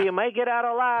 And if you make it out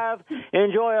alive,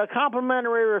 enjoy a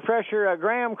complimentary refresher of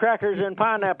graham crackers and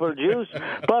pineapple juice,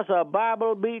 plus a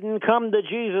Bible-beaten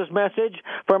come-to-Jesus message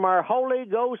from our Holy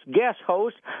Ghost guest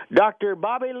host, Dr.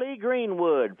 Bobby Lee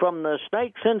Greenwood, from the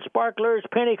Snakes and Sparklers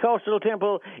Pentecostal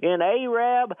Temple in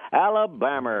Arab,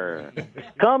 Alabama.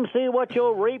 Come see what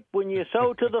you'll reap when you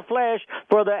sow to the flesh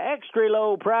for the extra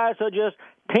low price of just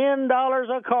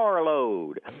 $10 a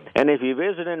carload. And if you're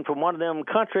visiting from one of them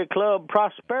country club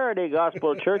prosperity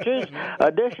gospel churches,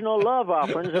 additional love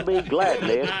offerings will be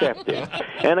gladly accepted.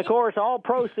 And of course, all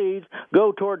proceeds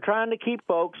go toward trying to keep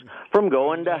folks from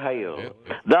going to hell.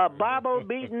 The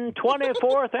Bible-beaten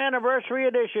 24th anniversary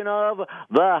edition of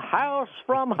The House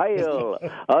from Hell,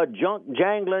 a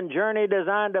junk-jangling journey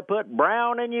designed to put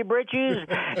brown in your britches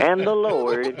and the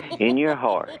Lord in your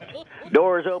heart.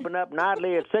 Doors open up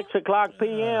nightly at 6 o'clock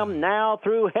p.m. now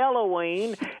through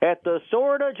Halloween at the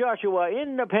Sword of Joshua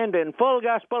Independent Full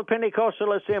Gospel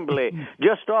Pentecostal Assembly,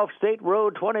 just off State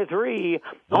Road 23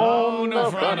 on the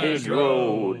frontage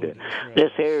road.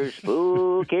 This here's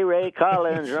Spooky Ray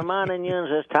Collins reminding you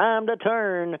it's time to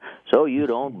turn so you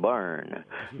don't burn.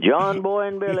 John Boy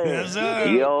and Billy, yes,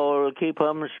 y'all keep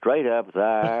them straight up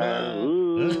there.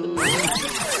 Ooh.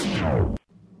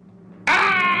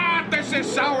 This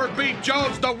is Sour Beef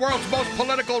Jones, the world's most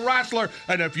political wrestler.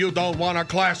 And if you don't want a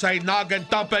Class A noggin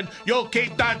thumping, you'll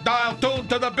keep that dial tuned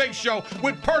to the Big Show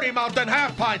with Purdy Mountain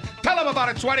Half Pint. Tell him about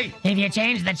it, Sweaty. If you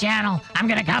change the channel, I'm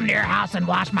going to come to your house and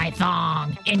wash my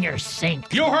thong in your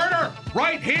sink. You heard her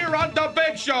right here on the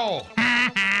Big Show.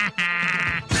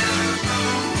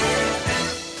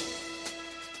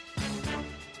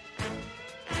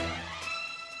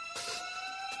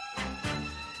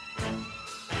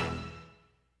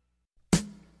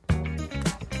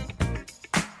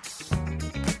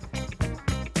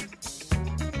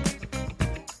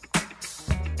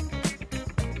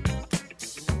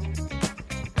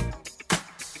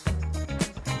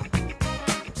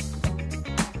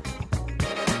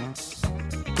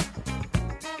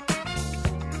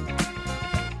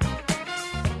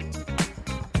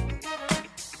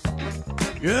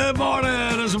 Good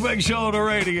morning. It's a Big Show on the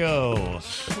radio.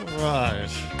 Right.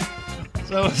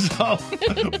 So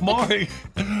Maury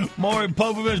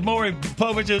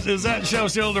Povich, is that show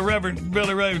still the Reverend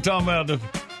Billy Ray talking about the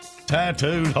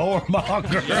tattooed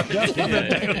whoremonger?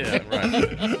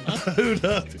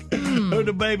 Who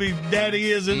the baby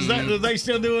daddy is? Are they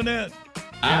still doing that?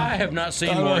 I have not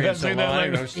seen Maury in so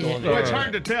long. Well, it's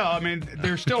hard to tell. I mean,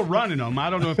 they're still running them. I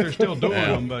don't know if they're still doing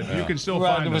them, but you can still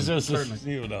find them.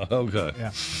 Certainly. Okay.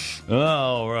 Yeah.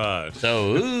 All right.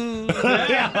 So,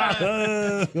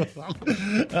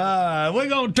 we're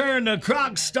going to turn the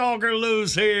Croc Stalker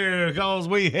loose here because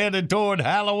we headed toward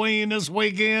Halloween this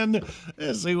weekend.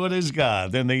 Let's see what he's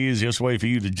got. Then the easiest way for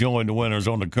you to join the winners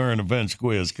on the current events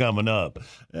quiz coming up.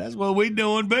 That's what we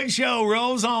doing. Big Show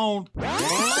rolls on.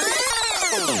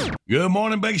 Good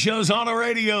morning, Big Show's on the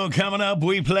radio. Coming up,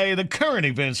 we play the current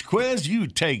events quiz. You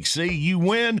take C, you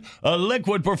win a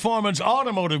Liquid Performance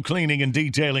automotive cleaning and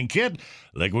detailing kit.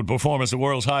 Liquid Performance, the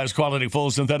world's highest quality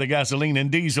full synthetic gasoline and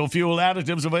diesel fuel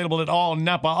additives, available at all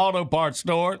Napa Auto Parts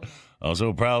stores. Also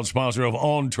a proud sponsor of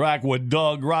On Track with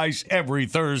Doug Rice every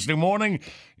Thursday morning.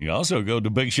 You also go to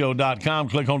BigShow.com,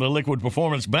 click on the Liquid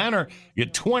Performance banner,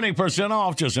 get 20%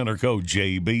 off. Just enter code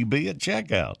JBB at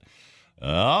checkout.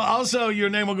 Also, your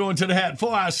name will go into the hat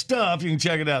for our stuff. You can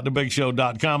check it out at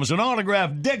TheBigShow.com. It's an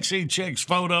autographed Dixie Chicks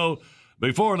photo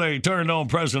before they turned on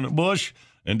President Bush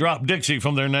and dropped Dixie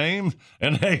from their name,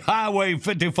 and a Highway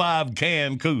 55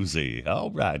 can koozie. All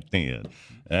right, then.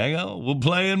 Hang on. We'll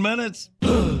play in minutes.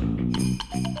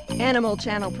 Animal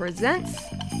Channel presents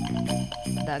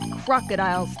The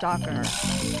Crocodile Stalker.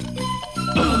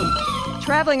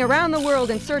 Traveling around the world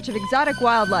in search of exotic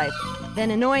wildlife, then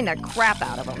annoying the crap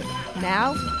out of them.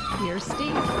 Now, here's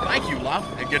Steve. Thank you, love,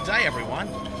 and good day, everyone.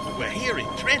 We're here in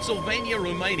Transylvania,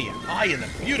 Romania, high in the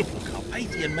beautiful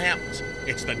Carpathian Mountains.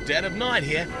 It's the dead of night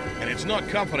here, and it's not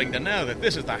comforting to know that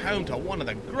this is the home to one of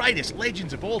the greatest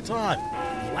legends of all time,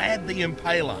 Vlad the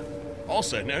Impaler,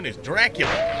 also known as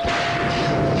Dracula.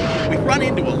 We've run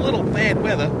into a little bad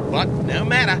weather, but no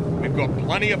matter, we've got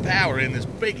plenty of power in this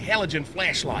big halogen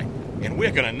flashlight, and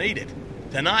we're going to need it.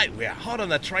 Tonight, we're hot on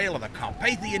the trail of the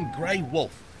Carpathian Grey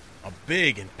Wolf. A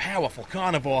big and powerful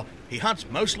carnivore, he hunts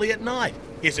mostly at night.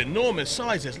 His enormous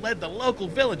size has led the local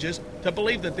villagers to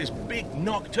believe that this big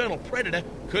nocturnal predator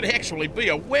could actually be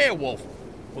a werewolf.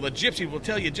 Well, the gypsy will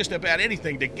tell you just about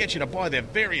anything to get you to buy their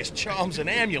various charms and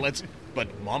amulets, but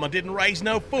Mama didn't raise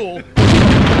no fool.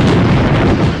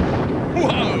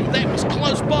 Whoa, that was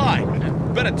close by.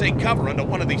 Better take cover under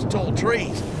one of these tall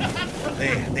trees.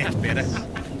 There, that's better.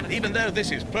 Even though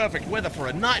this is perfect weather for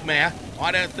a nightmare,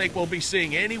 I don't think we'll be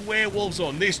seeing any werewolves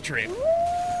on this trip.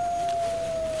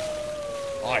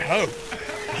 I hope.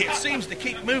 It seems to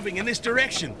keep moving in this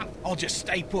direction. I'll just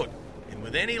stay put. And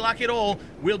with any luck at all,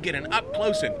 we'll get an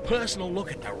up-close and personal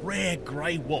look at the rare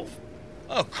grey wolf.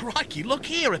 Oh, crikey, look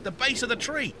here at the base of the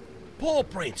tree. Paw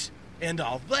prints. And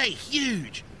are they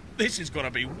huge? This is going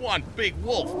to be one big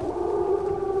wolf.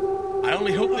 I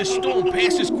only hope this storm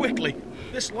passes quickly.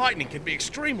 This lightning can be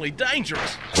extremely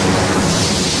dangerous.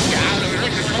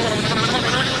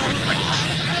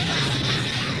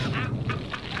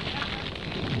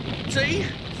 See?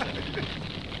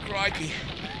 Crikey.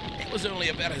 It was only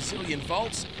about a zillion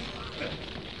volts.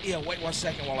 Yeah, wait 1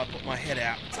 second while I put my head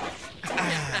out.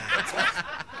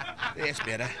 That's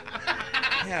better.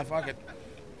 Now if I could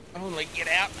only get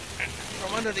out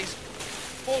from under this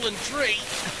fallen tree.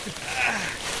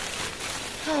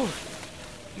 Oh,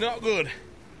 not good.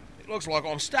 It looks like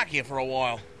I'm stuck here for a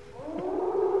while.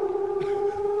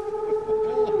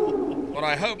 But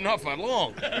I hope not for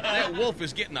long. That wolf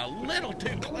is getting a little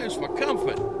too close for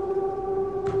comfort.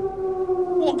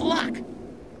 What luck!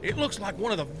 It looks like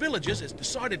one of the villagers has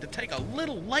decided to take a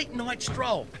little late-night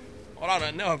stroll. Well, I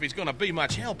don't know if he's going to be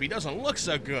much help. He doesn't look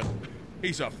so good.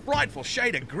 He's a frightful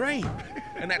shade of green.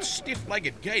 And that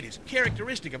stiff-legged gait is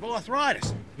characteristic of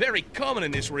arthritis, very common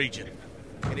in this region.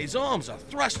 And his arms are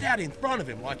thrust out in front of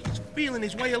him like he's feeling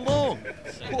his way along.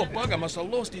 Poor bugger must have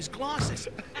lost his glasses.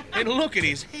 And look at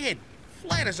his head,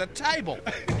 flat as a table.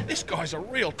 This guy's a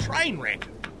real train wreck.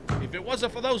 If it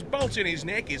wasn't for those bolts in his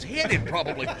neck, his head would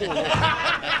probably fall off.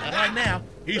 Right now,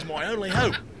 he's my only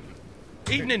hope.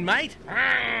 Evening, mate.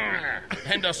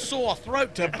 And a sore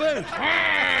throat to boot.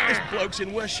 This bloke's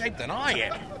in worse shape than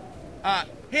I am.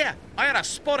 Here, I had a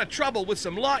spot of trouble with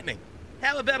some lightning.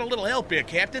 How about a little help here,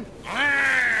 Captain?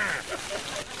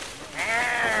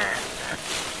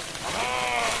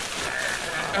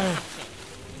 Oh,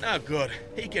 no good.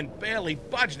 He can barely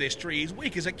budge this tree. He's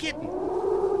weak as a kitten.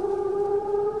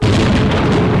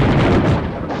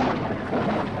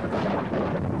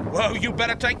 Whoa, you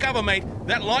better take cover, mate.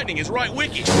 That lightning is right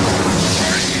wicked.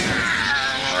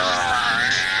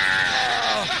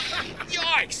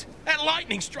 Yikes! That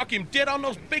lightning struck him dead on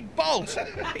those big bolts.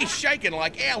 He's shaking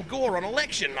like Al Gore on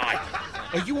election night.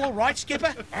 Are you all right,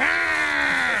 Skipper?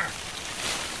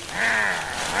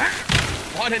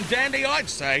 Fine and dandy, I'd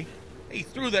say. He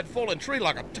threw that fallen tree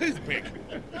like a toothpick.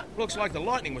 Looks like the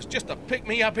lightning was just the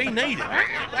pick-me-up he needed.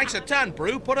 Thanks a ton,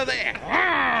 Brew. Put her there.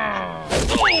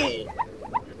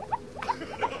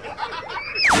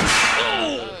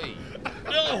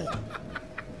 Oh!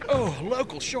 Oh,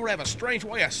 locals sure have a strange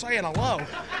way of saying hello.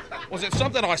 Was it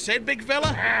something I said, big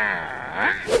fella?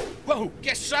 Whoa,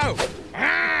 guess so.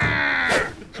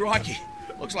 Crikey,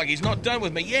 looks like he's not done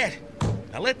with me yet.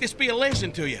 Now let this be a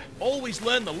lesson to you. Always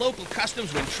learn the local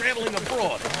customs when traveling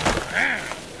abroad.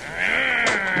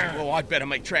 Well, I'd better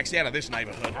make tracks out of this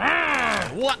neighborhood.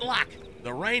 What luck!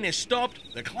 The rain has stopped,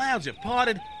 the clouds have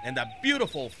parted, and the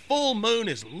beautiful full moon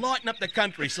is lighting up the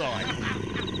countryside.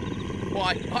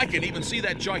 Why, I can even see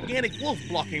that gigantic wolf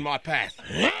blocking my path.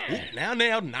 Ooh, now,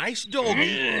 nice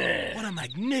doggy. What a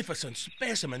magnificent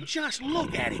specimen. Just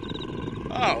look at him.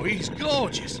 Oh, he's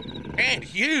gorgeous and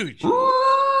huge. You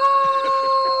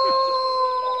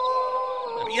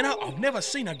know, I've never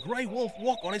seen a grey wolf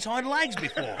walk on his hind legs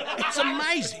before. It's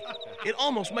amazing. It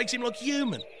almost makes him look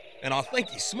human. And I think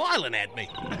he's smiling at me.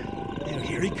 Now,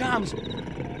 here he comes.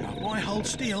 Now, if I hold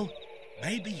still,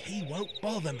 maybe he won't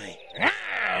bother me.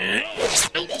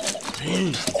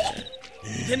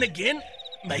 Then again,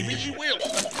 maybe he will.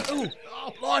 Ooh,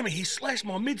 blimey, he slashed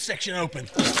my midsection open.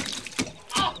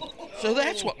 So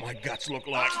that's what my guts look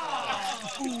like.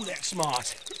 Ooh, that's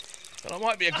smart. But it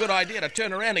might be a good idea to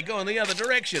turn around and go in the other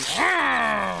direction.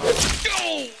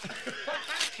 Oh!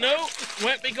 No,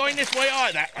 won't be going this way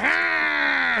either.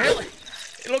 Hell,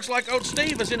 it looks like old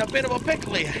Steve is in a bit of a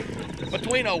pickle here.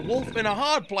 Between a wolf and a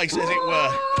hard place, as it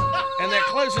were. And they're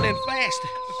closing in fast.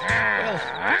 Well,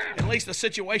 at least the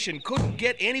situation couldn't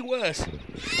get any worse.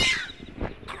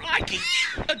 Crikey!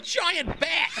 A giant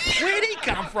bat! Where'd he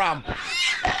come from?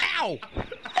 Ow!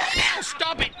 Ow,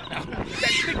 stop it! That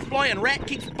big flying rat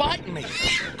keeps biting me.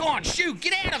 Go on, shoot,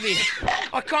 get out of here!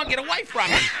 I can't get away from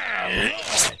him.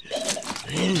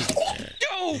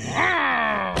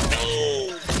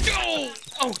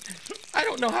 Oh, I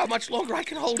don't know how much longer I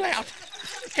can hold out.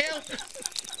 Help!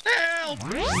 Help!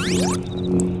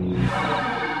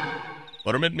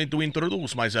 Permit me to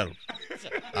introduce myself.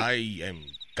 I am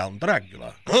Count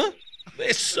Dracula. Huh?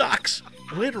 This sucks.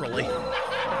 Literally.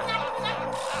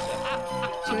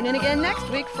 Tune in again next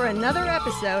week for another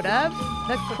episode of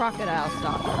The Crocodile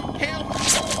Stalker. Help!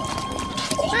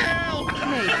 Help!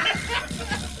 Maybe.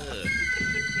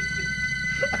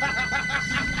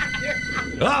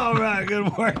 All right,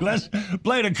 good work. Let's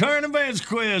play the current events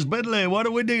quiz. Bentley, what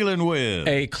are we dealing with?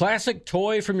 A classic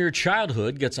toy from your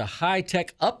childhood gets a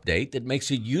high-tech update that makes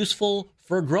it useful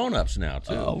for grown-ups now,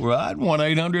 too. All right,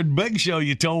 1-800-BIG-SHOW,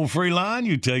 you toll-free line.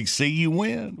 You take C, you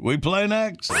win. We play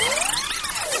next.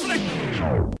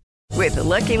 With the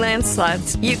Lucky Land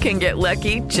Slots, you can get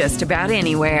lucky just about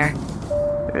anywhere.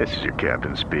 This is your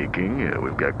captain speaking.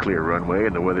 We've got clear runway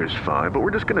and the weather's fine, but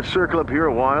we're just going to circle up here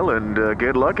a while and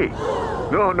get lucky.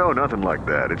 No, nothing like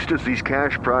that. It's just these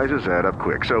cash prizes add up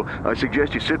quick. So I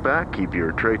suggest you sit back, keep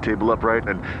your tray table upright,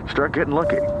 and start getting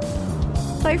lucky.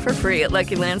 Play for free at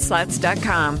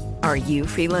LuckyLandSlots.com. Are you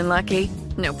feeling lucky?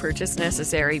 No purchase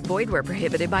necessary. Void where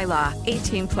prohibited by law.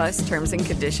 18+ terms and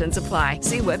conditions apply.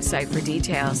 See website for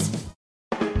details.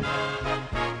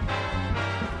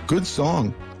 Good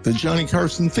song. The Johnny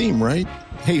Carson theme, right?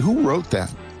 Hey, who wrote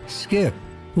that? Skip.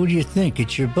 Who do you think?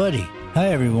 It's your buddy. Hi,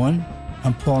 everyone.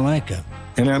 I'm Paul Anka.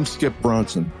 And I'm Skip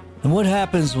Bronson. And what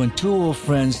happens when two old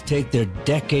friends take their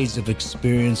decades of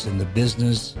experience in the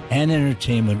business and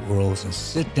entertainment worlds and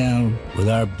sit down with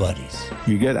our buddies?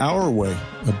 You get Our Way,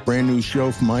 a brand new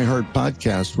show from iHeart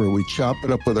Podcast where we chop it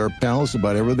up with our pals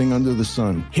about everything under the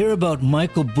sun. Hear about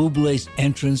Michael Bublé's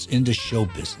entrance into show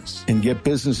business. And get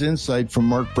business insight from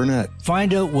Mark Burnett.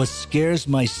 Find out what scares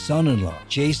my son-in-law,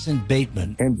 Jason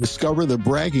Bateman. And discover the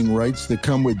bragging rights that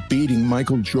come with beating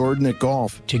Michael Jordan at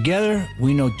golf. Together,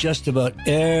 we know just about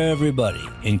everybody,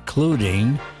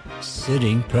 including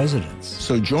sitting presidents.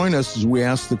 So join us as we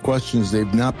ask the questions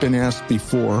they've not been asked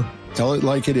before, tell it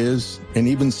like it is, and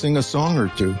even sing a song or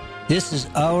two. This is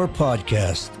our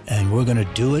podcast, and we're going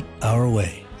to do it our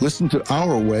way. Listen to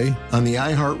Our Way on the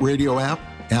iHeartRadio app,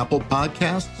 Apple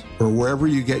Podcasts, or wherever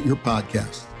you get your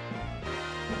podcasts.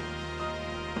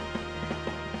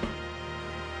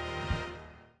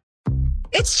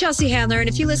 It's Chelsea Handler, and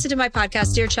if you listen to my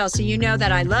podcast, Dear Chelsea, you know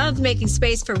that I love making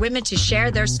space for women to share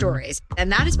their stories.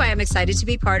 And that is why I'm excited to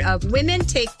be part of Women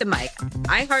Take the Mic,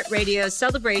 iHeartRadio's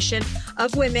celebration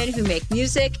of women who make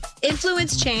music,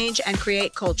 influence change, and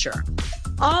create culture.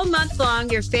 All month long,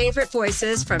 your favorite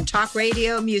voices from talk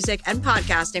radio, music, and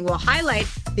podcasting will highlight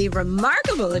the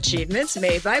remarkable achievements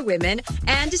made by women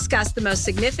and discuss the most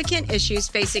significant issues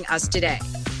facing us today.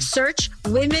 Search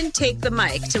Women Take the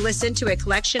Mic to listen to a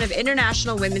collection of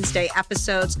International Women's Day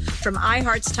episodes from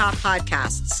iHeart's top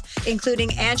podcasts,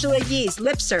 including Angela Yee's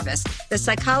Lip Service, The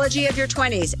Psychology of Your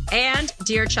 20s, and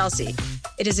Dear Chelsea.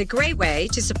 It is a great way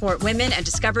to support women and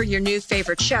discover your new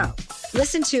favorite show.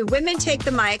 Listen to Women Take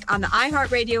the Mic on the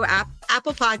iHeartRadio app,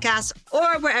 Apple Podcasts,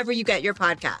 or wherever you get your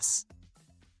podcasts.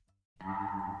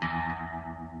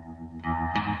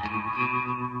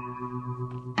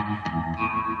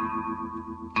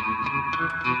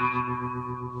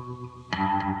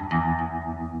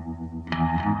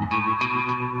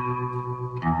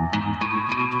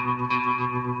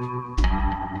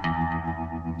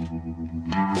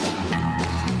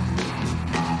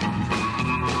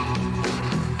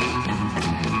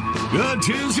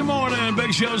 morning.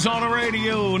 Big Show's on the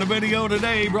radio and the video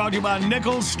today brought to you by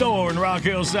Nichols Store in Rock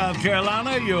Hill, South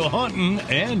Carolina, your hunting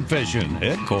and fishing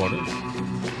headquarters.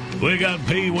 We got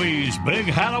Pee-wee's Big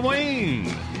Halloween.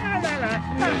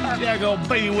 Yeah, go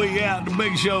Pee-wee out to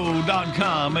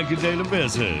BigShow.com. Make a daily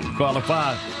visit.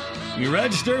 Qualify. You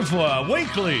register for a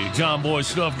weekly John Boy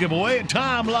Stuff giveaway at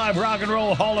Time Live Rock and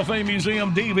Roll Hall of Fame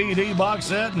Museum DVD box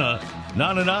set and a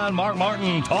 99 Mark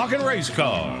Martin talking race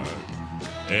car.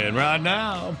 And right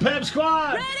now, Pep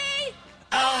Squad. Ready?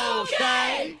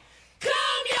 Okay.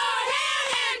 Comb your hair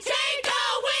and take a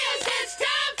whiz. It's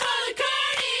time for the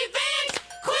current events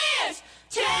quiz.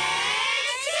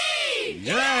 Taxi!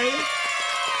 Yay!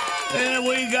 And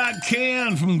we got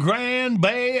Ken from Grand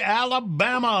Bay,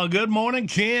 Alabama. Good morning,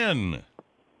 Ken.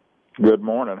 Good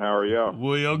morning. How are y'all?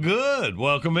 Well, good.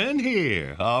 Welcome in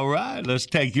here. All right, let's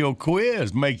take your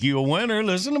quiz. Make you a winner.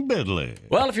 Listen to Bidley.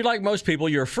 Well, if you're like most people,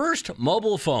 your first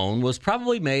mobile phone was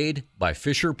probably made by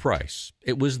Fisher-Price.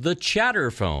 It was the Chatter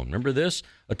phone. Remember this?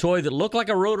 A toy that looked like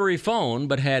a rotary phone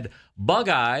but had bug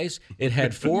eyes. It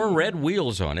had 4 red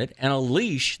wheels on it and a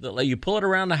leash that let you pull it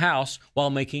around the house while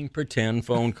making pretend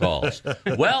phone calls.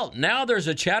 Well, now there's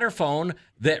a Chatter phone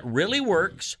that really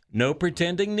works. No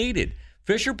pretending needed.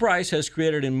 Fisher-Price has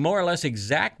created a more or less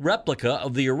exact replica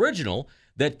of the original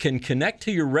that can connect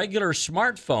to your regular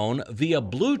smartphone via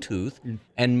Bluetooth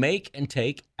and make and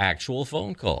take actual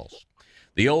phone calls.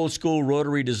 The old-school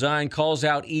rotary design calls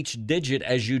out each digit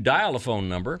as you dial a phone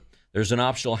number. There's an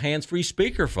optional hands-free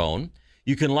speakerphone.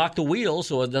 You can lock the wheel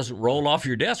so it doesn't roll off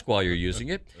your desk while you're using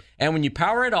it. And when you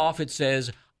power it off, it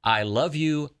says, "I love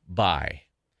you, bye."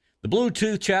 The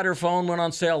Bluetooth Chatter phone went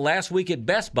on sale last week at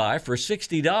Best Buy for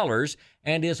 $60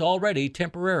 and is already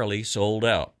temporarily sold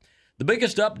out. The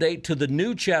biggest update to the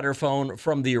new Chatter phone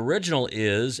from the original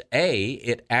is, A,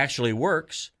 it actually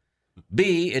works,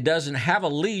 B, it doesn't have a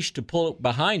leash to pull it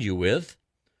behind you with,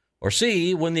 or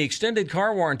C, when the extended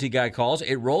car warranty guy calls,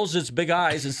 it rolls its big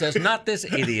eyes and says, "Not this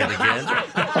idiot again."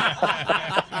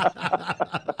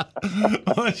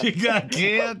 What you got,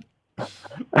 kid?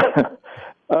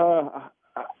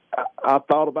 I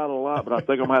thought about it a lot, but I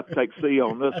think I'm going to have to take C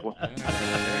on this one.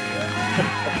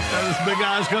 Those big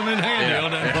eyes come in handy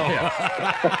on that phone.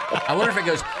 I wonder if it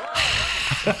goes...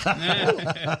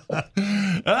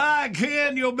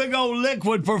 Ken, your big old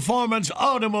Liquid Performance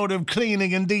Automotive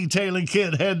Cleaning and Detailing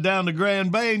Kit. Head down to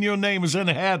Grand Bay, and your name is in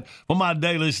the hat for my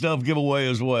daily stuff giveaway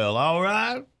as well. All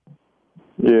right?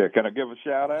 Yeah, can I give a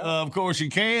shout-out? Of course you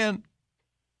can.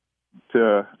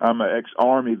 I'm an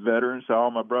ex-Army veteran, so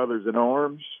all my brothers in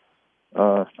arms,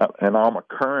 and all my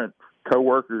current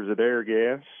co-workers at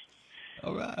Airgas.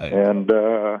 All right. And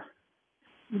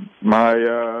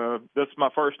this is my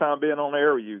first time being on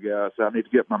air with you guys, so I need to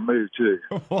get my move, too.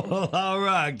 All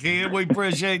right, Ken. We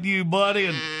appreciate you, buddy.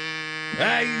 And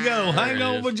there you go. Hang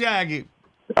on with Jackie.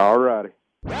 All righty.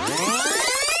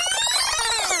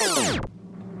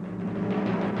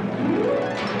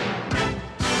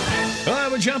 All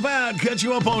right, we'll jump out, catch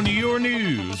you up on your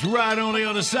news. Right on the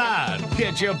other side,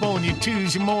 catch you up on your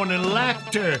Tuesday morning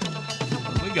laughter.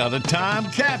 We got a time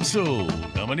capsule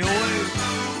coming your way.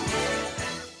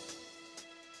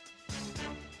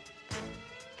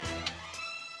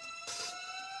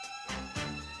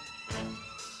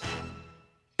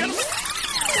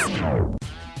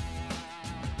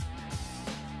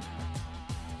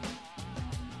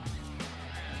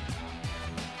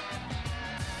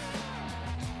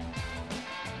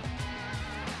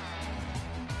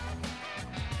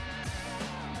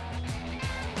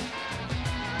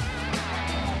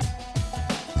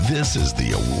 This is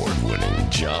the award-winning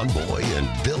John Boy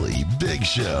and Billy Big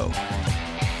Show.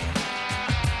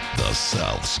 The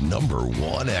South's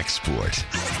 #1 export.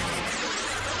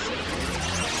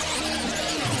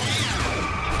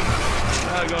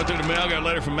 Going through the mail, got a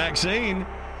letter from Maxine.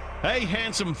 Hey,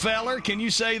 handsome feller, can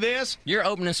you say this? You're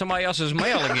opening somebody else's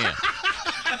mail again.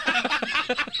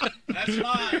 That's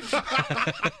mine.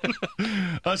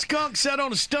 A skunk sat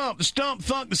on a stump. The stump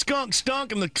thunked, the skunk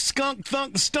stunk, and the skunk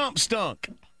thunked, the stump stunk.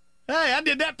 Hey, I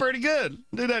did that pretty good.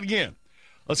 Do that again.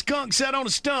 A skunk sat on a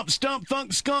stump. The stump thunked,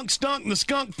 the skunk stunk, and the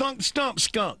skunk thunked, the stump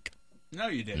skunk. No,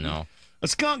 you didn't. No. A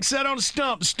skunk sat on a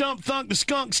stump. The stump thunked, the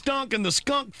skunk stunk, and the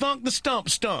skunk thunked, the stump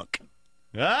stunk.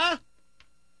 Huh?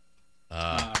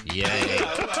 Yay.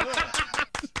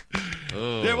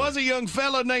 There was a young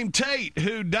fella named Tate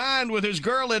who dined with his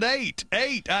girl at 8.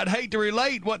 I'd hate to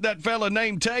relate what that fella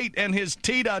named Tate and his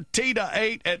Tita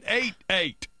ate at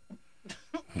 8.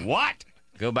 What?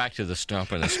 Go back to the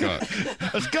stump and the skunk.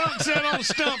 A skunk sat on a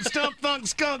stump, stump, thunk,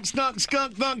 skunk,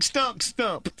 skunk, thunk,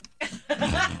 stump.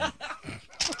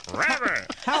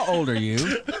 Rabbit. How old are you?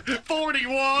 41.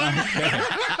 Okay.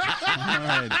 All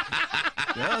right.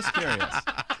 Just curious.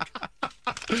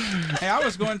 Hey, I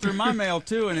was going through my mail,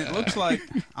 too, and it looks like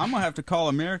I'm going to have to call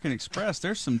American Express.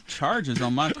 There's some charges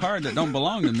on my card that don't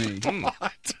belong to me.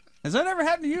 What? Has that ever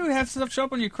happened to you? Have stuff show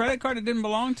up on your credit card that didn't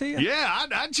belong to you? Yeah,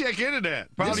 I'd check into that.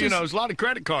 Probably, there's a lot of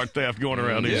credit card theft going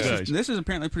around these days. This is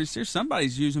apparently pretty serious.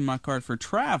 Somebody's using my card for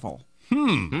travel.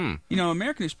 You know,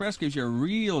 American Express gives you a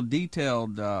real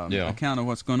detailed account of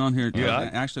what's going on here.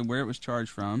 Actually, where it was charged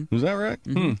from. Is that right?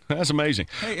 Mm-hmm. That's amazing.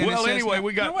 Hey, well, anyway,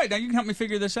 we got... No, wait, now you can help me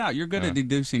figure this out. You're good at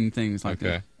deducing things like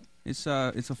that. It's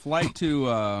a flight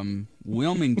to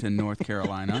Wilmington, North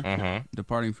Carolina,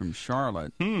 departing from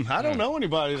Charlotte. I don't know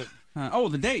anybody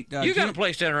that... the date. You got a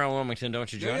place down around Wilmington,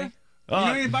 don't you, Johnny?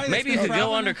 Maybe you could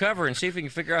go undercover and see if we can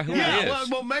figure out who it is.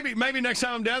 Well, maybe next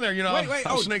time I'm down there,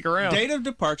 I'll sneak around. Date of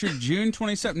departure, June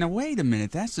 27th. Now, wait a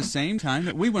minute. That's the same time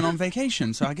that we went on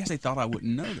vacation, so I guess they thought I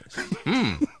wouldn't know this.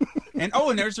 And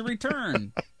there's the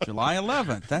return, July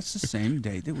 11th. That's the same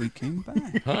date that we came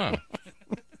back. Huh.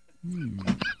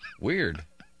 Weird.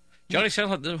 Johnny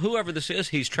sounds like whoever this is,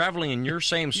 he's traveling in your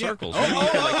same circles.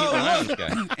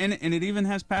 And it even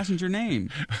has passenger name.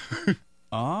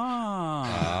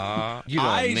 You don't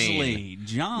Isley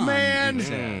John.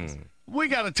 Man, we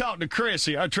got to talk to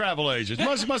Chrissy, our travel agent.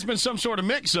 Must have been some sort of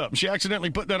mix-up. She accidentally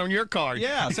put that on your card.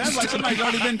 Yeah, sounds like somebody's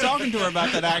already been talking to her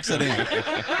about that accident.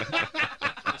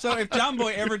 So if John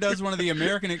Boy ever does one of the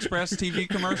American Express TV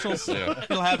commercials,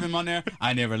 he'll have him on there.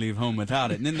 I never leave home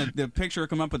without it. And then the picture will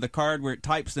come up with the card where it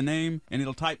types the name, and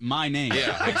it'll type my name.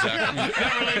 Yeah, exactly.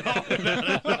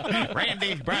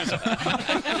 Randy Brazel.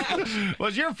 Well,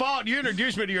 it's your fault you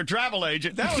introduced me to your travel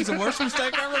agent. That was the worst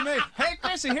mistake I ever made. Hey,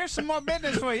 Chrissy, here's some more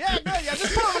business for you. Yeah, good. Yeah,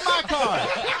 just put it on my card.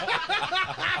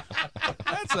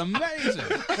 That's amazing.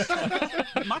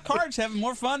 My card's having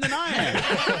more fun than I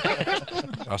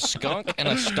am. A skunk and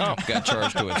a stump got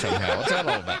charged to it somehow. What's that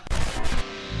all about?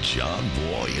 John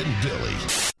Boy and Billy.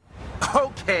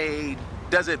 Okay,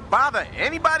 does it bother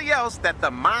anybody else that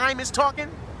the mime is talking?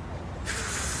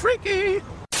 Freaky.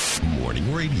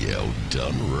 Morning radio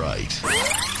done right.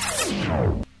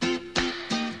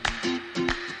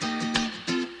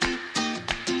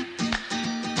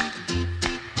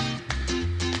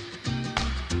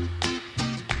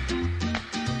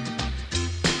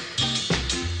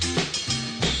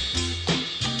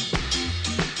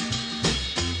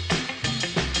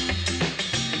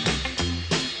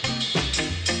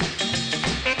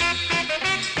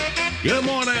 Good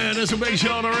morning. It's a big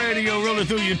show on the radio rolling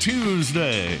through your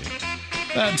Tuesday.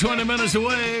 About 20 minutes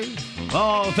away from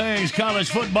all things college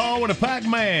football with a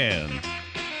Pac-Man.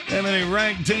 How many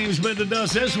ranked teams bit the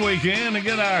dust this weekend to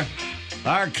get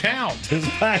our count as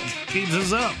Pac keeps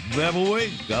us up every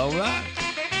week. All right.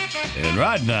 And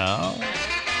right now,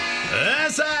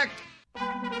 let's act.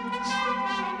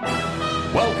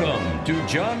 Welcome to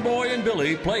John Boy and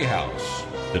Billy Playhouse.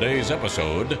 Today's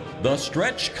episode, The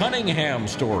Stretch Cunningham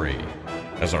Story.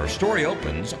 As our story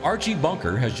opens, Archie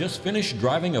Bunker has just finished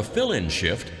driving a fill-in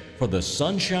shift for the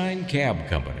Sunshine Cab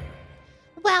Company.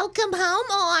 Welcome home,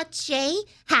 Archie.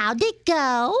 How'd it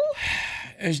go?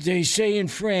 As they say in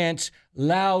France,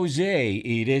 lousy,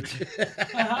 eat it.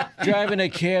 Driving a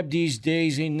cab these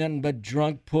days ain't nothing but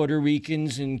drunk Puerto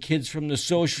Ricans and kids from the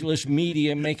socialist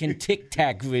media making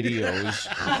tic-tac videos.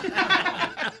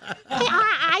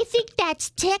 I think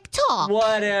that's TikTok.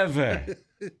 Whatever.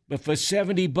 But for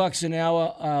 $70 an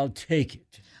hour, I'll take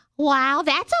it. Wow,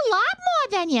 that's a lot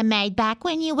more than you made back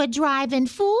when you were driving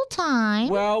full-time.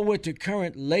 Well, with the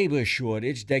current labor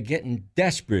shortage, they're getting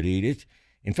desperate, eat it.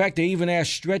 In fact, they even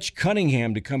asked Stretch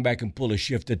Cunningham to come back and pull a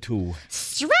shift or two.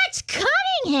 Stretch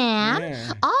Cunningham?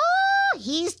 Yeah. Oh,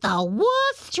 he's the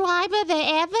worst driver they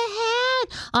ever had.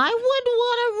 I wouldn't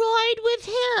want to ride with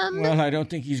him. Well, I don't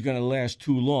think he's going to last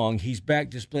too long. He's back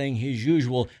displaying his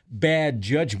usual bad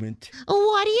judgment.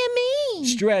 What do you mean?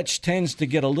 Stretch tends to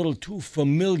get a little too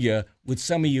familiar with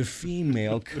some of your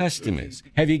female customers.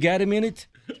 Have you got him in it?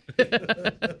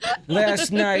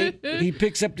 Last night, he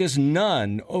picks up this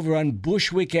nun over on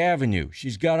Bushwick Avenue.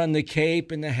 She's got on the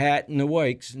cape and the hat and the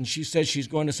wakes, and she says she's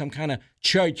going to some kind of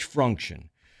church function.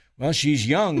 Well, she's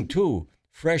young, too,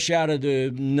 fresh out of the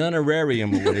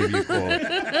nunnerarium or whatever you call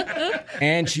it.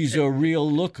 And she's a real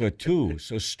looker, too.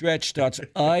 So Stretch starts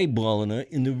eyeballing her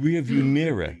in the rearview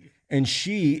mirror, and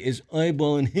she is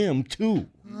eyeballing him, too.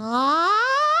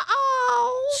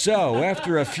 Uh-oh. So,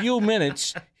 after a few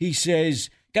minutes, he says,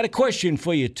 "Got a question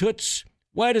for you, Toots.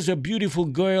 Why does a beautiful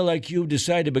girl like you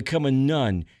decide to become a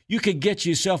nun? You could get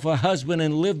yourself a husband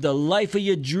and live the life of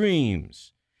your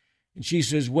dreams. And she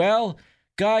says, well,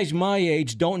 guys my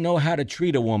age don't know how to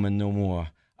treat a woman no more.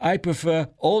 I prefer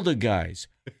older guys,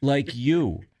 like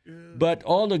you. But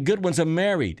all the good ones are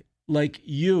married, like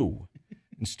you.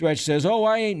 And Stretch says, oh,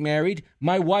 I ain't married.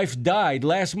 My wife died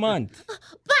last month. But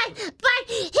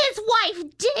his wife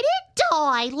didn't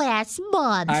die last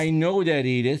month. I know that,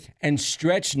 Edith, and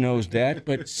Stretch knows that,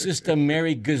 but Sister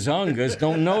Mary Gazongas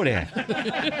don't know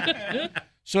that.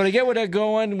 So to get where they're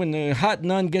going, when the hot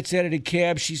nun gets out of the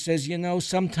cab, she says, you know,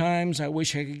 sometimes I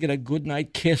wish I could get a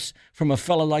goodnight kiss from a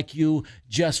fella like you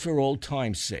just for old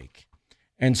time's sake.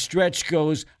 And Stretch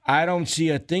goes, I don't see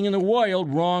a thing in the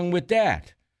world wrong with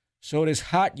that. So this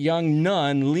hot young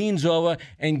nun leans over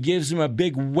and gives him a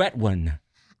big wet one.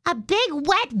 A big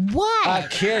wet what? A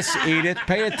kiss, Edith.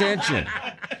 Pay attention.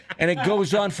 And it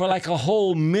goes on for like a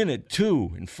whole minute,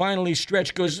 too. And finally,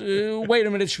 Stretch goes, wait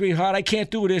a minute, sweetheart. I can't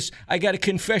do this. I got a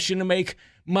confession to make.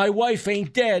 My wife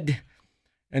ain't dead.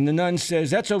 And the nun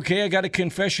says, that's okay. I got a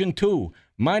confession, too.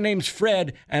 My name's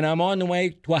Fred, and I'm on the way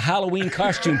to a Halloween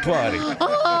costume party.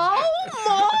 Oh,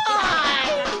 my!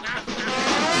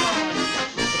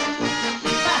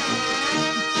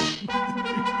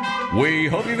 We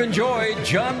hope you've enjoyed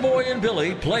John Boy and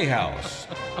Billy Playhouse.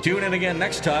 Tune in again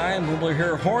next time when we'll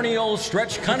hear horny old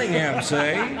Stretch Cunningham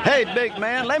say, hey, big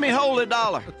man, let me hold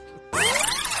 $1.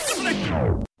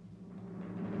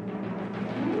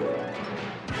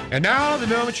 And now, the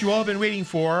moment you all been waiting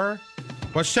for,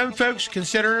 what some folks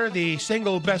consider the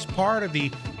single best part of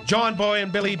the John Boy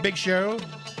and Billy Big Show,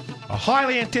 a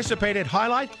highly anticipated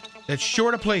highlight that's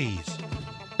sure to please.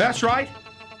 That's right,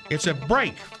 it's a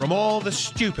break from all the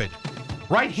stupid,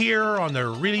 right here on the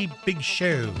Really Big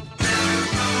Show.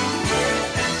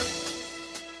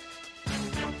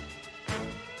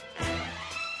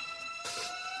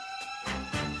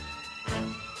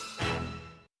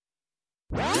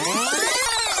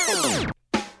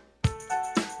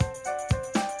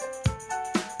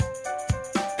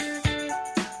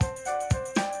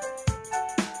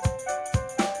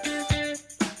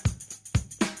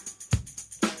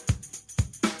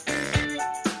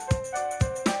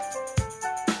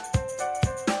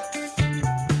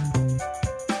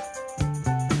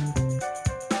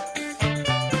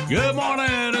 Good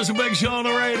morning. It's a Big Show on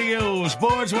the radio.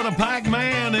 Sports with a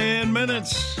Pac-Man in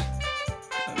minutes.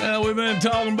 Now, we've been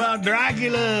talking about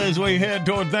Dracula as we head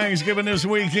toward Thanksgiving this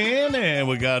weekend, and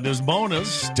we got this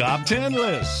bonus top 10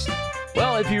 list.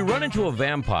 Well, if you run into a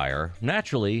vampire,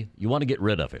 naturally, you want to get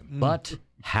rid of him. But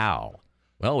how?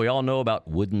 Well, we all know about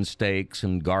wooden stakes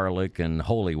and garlic and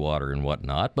holy water and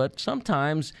whatnot, but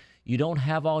sometimes you don't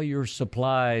have all your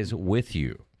supplies with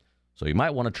you. So you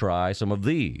might want to try some of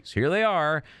these. Here they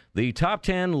are, the top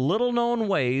 10 little-known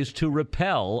ways to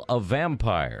repel a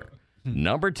vampire.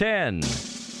 Number 10,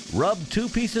 rub 2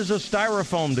 pieces of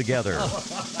styrofoam together.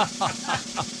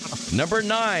 Number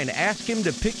 9, ask him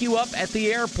to pick you up at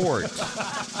the airport.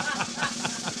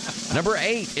 Number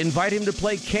 8, invite him to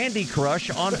play Candy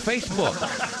Crush on Facebook.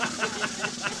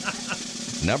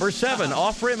 Number 7,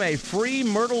 offer him a free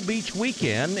Myrtle Beach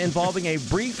weekend involving a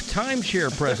brief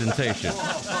timeshare presentation.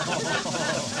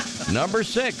 Number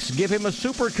 6, give him a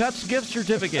Supercuts gift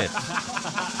certificate.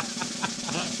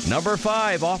 Number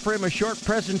 5, offer him a short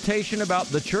presentation about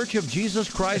the Church of Jesus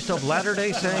Christ of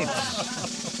Latter-day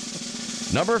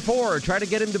Saints. Number 4, try to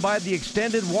get him to buy the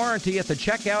extended warranty at the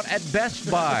checkout at Best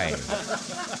Buy.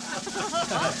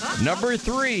 Number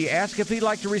 3, ask if he'd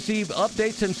like to receive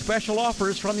updates and special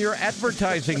offers from your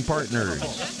advertising partners.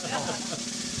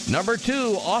 Number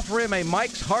 2, offer him a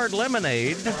Mike's Hard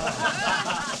Lemonade.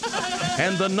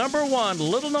 And the number 1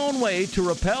 little-known way to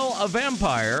repel a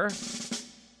vampire,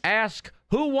 ask,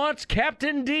 who wants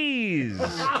Captain D's?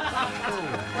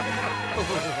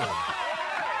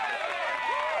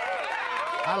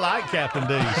 I like Captain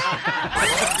D's.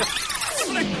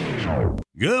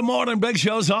 Good morning, Big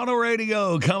Show's on the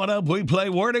radio. Coming up, we play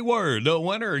Wordy Word. The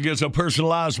winner gets a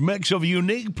personalized mix of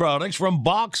unique products from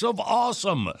Box of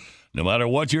Awesome. No matter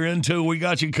what you're into, we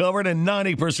got you covered, and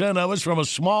 90% of it's from a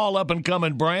small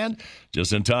up-and-coming brand.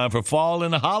 Just in time for fall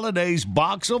and the holidays,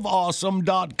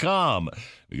 boxofawesome.com.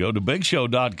 You go to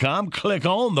bigshow.com, click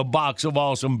on the Box of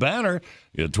Awesome banner.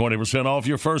 Get 20% off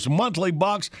your first monthly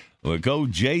box with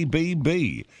code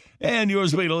JBB. And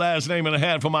yours will be the last name in the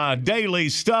hat for my daily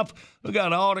stuff We got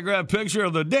an autographed picture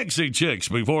of the Dixie Chicks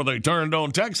before they turned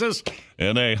on Texas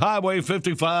in a Highway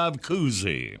 55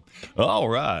 koozie. All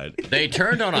right. They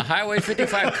turned on a Highway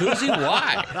 55 koozie?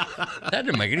 Why? That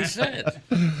didn't make any sense.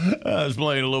 I was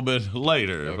playing a little bit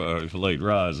later for late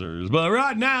risers. But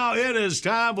right now, it is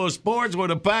time for sports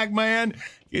with a Pac-Man.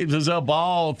 Keeps us up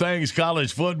all things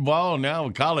college football, now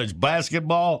college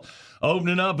basketball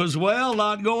opening up as well. A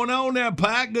lot going on there,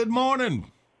 Pac. Good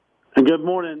morning. And good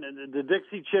morning. The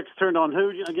Dixie Chicks turned on who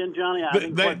again, Johnny? I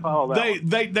didn't quite follow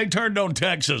that. They turned on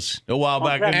Texas a while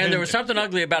back. And there was something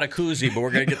ugly about a koozie, but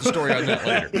we're going to get the story on that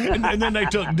later. and then they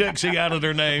took Dixie out of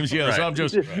their names. Yeah, right. So I'm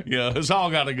just, it's all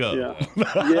got to go.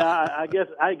 Yeah, I guess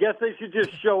they should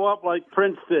just show up like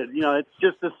Prince did. It's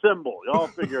just a symbol. Y'all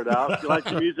figure it out. If you like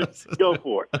the music, go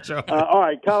for it. Right. All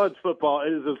right, college football.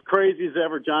 It is as crazy as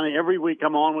ever, Johnny. Every week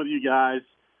I'm on with you guys.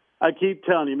 I keep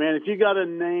telling you, man, if you got a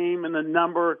name and a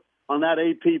number on that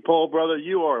AP poll, brother,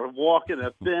 you are walking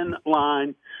a thin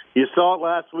line. You saw it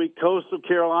last week. Coastal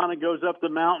Carolina goes up the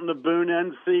mountain to Boone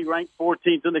NC, ranked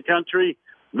 14th in the country.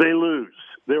 They lose.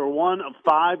 They were one of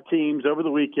 5 teams over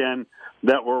the weekend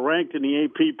that were ranked in the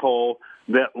AP poll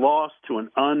that lost to an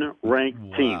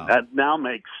unranked team. That now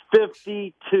makes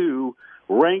 52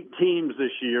 ranked teams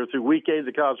this year through week 8 of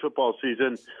the college football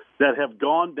season that have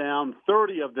gone down,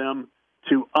 30 of them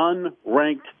to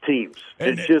unranked teams.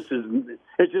 It's just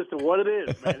what it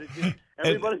is, man.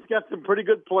 Everybody's got some pretty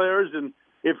good players, and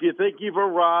if you think you've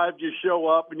arrived, you show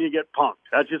up and you get punked.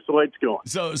 That's just the way it's going.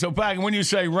 So Pac, when you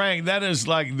say ranked, that is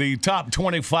like the top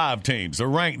 25 teams. They're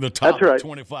ranked the top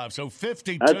 25. So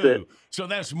 52. That's so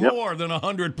that's more than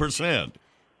 100%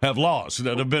 have lost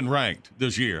that have been ranked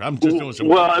this year. I'm just doing some.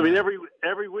 Well, I mean, every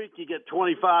week you get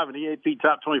 25 in the AP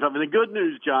top 25. And the good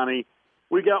news, Johnny,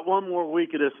 we got one more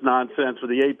week of this nonsense with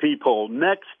the AP poll.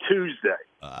 Next Tuesday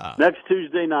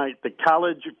night, the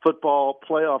College Football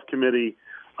Playoff Committee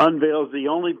unveils the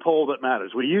only poll that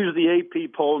matters. We use the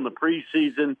AP poll in the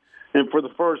preseason and for the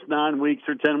first 9 weeks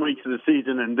or 10 weeks of the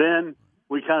season, and then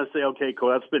we kind of say, okay,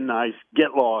 cool, that's been nice,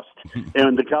 get lost.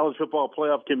 And the College Football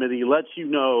Playoff Committee lets you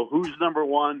know who's number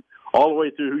 1 all the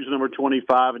way through who's number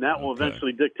 25, and that will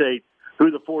eventually dictate who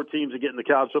the 4 teams that get in the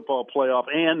college football playoff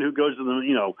and who goes to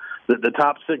the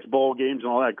top 6 bowl games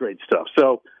and all that great stuff.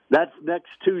 So that's next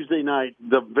Tuesday night,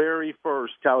 the very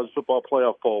first college football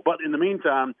playoff poll. But in the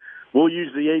meantime, we'll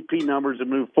use the AP numbers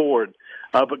and move forward.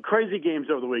 But crazy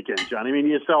games over the weekend, John. I mean,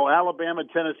 you saw Alabama,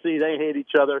 Tennessee, they hate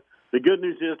each other. The good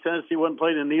news is Tennessee wasn't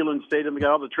playing in Neyland Stadium. They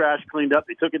got all the trash cleaned up.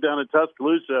 They took it down to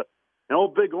Tuscaloosa. And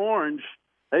old Big Orange,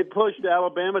 they pushed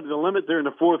Alabama to the limit there in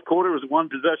the fourth quarter. It was a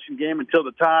one-possession game until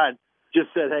the Tide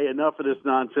just said, hey, enough of this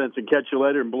nonsense and catch you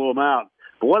later and blew them out.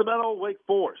 But what about old Wake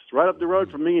Forest, right up the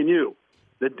road from me and you?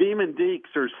 The Demon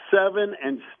Deacs are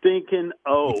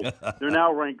 7-0. They're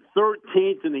now ranked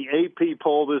 13th in the AP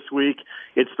poll this week.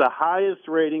 It's the highest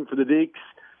rating for the Deacs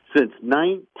since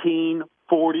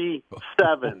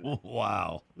 1947.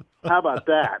 Wow. How about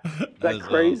that? Is that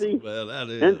crazy? Awesome. Well, that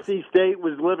is. NC State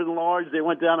was living large. They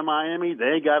went down to Miami.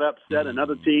 They got upset.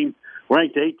 Another team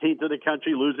ranked 18th in the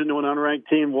country, losing to an unranked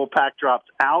team. Wolfpack drops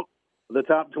out of the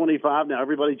top 25. Now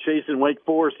everybody chasing Wake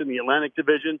Forest in the Atlantic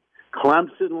Division.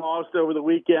 Clemson lost over the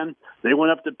weekend. They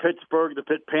went up to Pittsburgh. The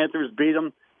Pitt Panthers beat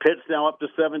them. Pitt's now up to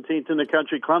 17th in the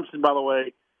country. Clemson, by the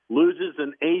way, loses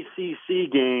an ACC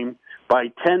game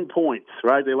by 10 points,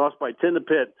 right? They lost by 10 to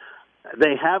Pitt.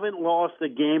 They haven't lost a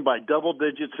game by double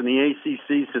digits in the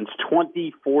ACC since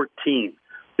 2014.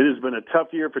 It has been a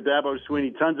tough year for Dabo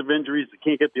Swinney. Tons of injuries. They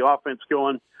can't get the offense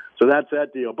going. So that's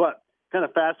that deal. But kind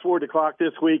of fast forward the clock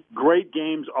this week. Great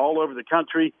games all over the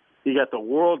country. You got the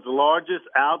world's largest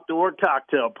outdoor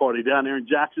cocktail party down there in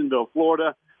Jacksonville,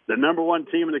 Florida. The number 1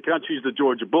 team in the country is the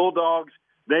Georgia Bulldogs.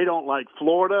 They don't like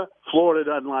Florida. Florida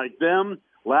doesn't like them.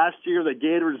 Last year, the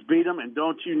Gators beat them, and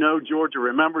don't you know Georgia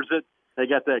remembers it. They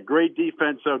got that great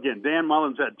defense. So, again, Dan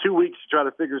Mullen's had 2 weeks to try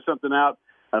to figure something out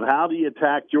of how do you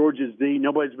attack Georgia's D.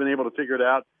 Nobody's been able to figure it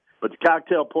out. But the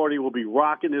cocktail party will be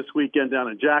rocking this weekend down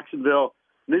in Jacksonville.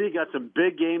 And then you got some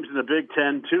big games in the Big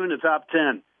Ten, 2 in the top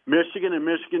 10. Michigan and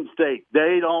Michigan State,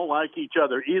 they don't like each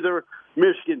other either.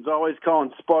 Michigan's always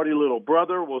calling Sparty little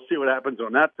brother. We'll see what happens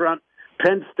on that front.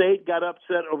 Penn State got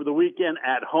upset over the weekend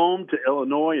at home to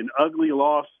Illinois, an ugly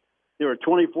loss. They were a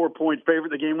 24-point favorite.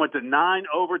 The game went to 9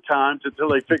 overtimes until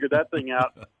they figured that thing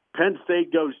out. Penn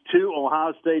State goes to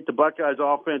Ohio State. The Buckeyes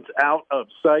offense out of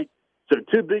sight. So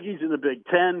 2 biggies in the Big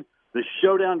Ten. The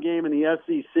showdown game in the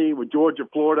SEC with Georgia,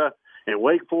 Florida. And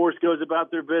Wake Forest goes about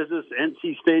their business.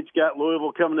 NC State's got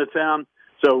Louisville coming to town.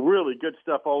 So really good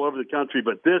stuff all over the country.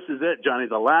 But this is it, Johnny,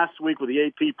 the last week with the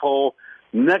AP poll.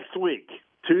 Next week,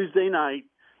 Tuesday night,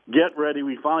 get ready.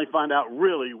 We finally find out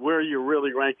really where you're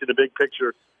really ranked in the big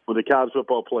picture with the college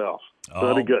football playoffs. So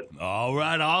that'll be good. All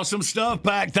right. Awesome stuff,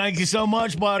 Pack. Thank you so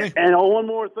much, buddy. And one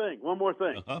more thing.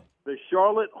 The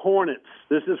Charlotte Hornets.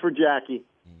 This is for Jackie.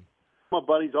 My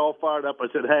buddy's all fired up. I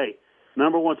said, hey,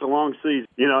 number one's a long season.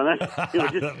 And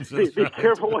that's, just be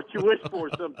careful what you wish for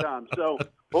sometimes. So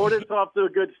Hornets off to a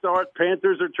good start.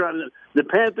 Panthers are the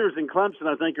Panthers and Clemson,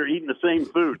 I think, are eating the same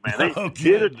food, man.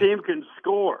 Neither team can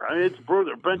score. I mean, it's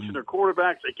brutal. They're benching their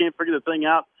quarterbacks. They can't figure the thing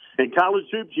out. And college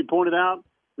hoops, you pointed out,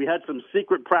 we had some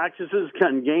secret practices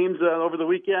and games over the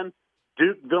weekend.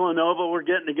 Duke, Villanova, we're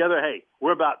getting together. Hey,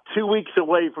 we're about 2 weeks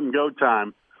away from go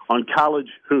time on college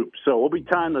hoops. So we'll be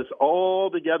tying this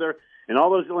all together. And all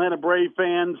those Atlanta Brave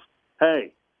fans,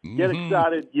 hey, get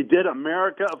excited. You did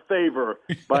America a favor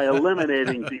by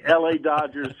eliminating the L.A.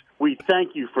 Dodgers. We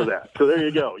thank you for that. So there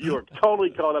you go. You are totally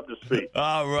caught up to speed.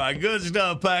 All right. Good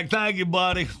stuff, Pack. Thank you,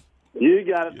 buddy. You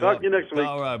got it. Talk to you next week.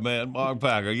 All right, man. Mark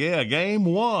Packer. Yeah, game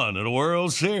 1 of the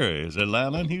World Series.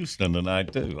 Atlanta and Houston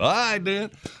tonight, too. All right, then.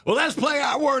 Well, let's play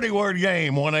our wordy word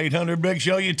game.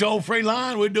 1-800-BIG-SHOW. You toll-free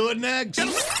line. We'll do it next.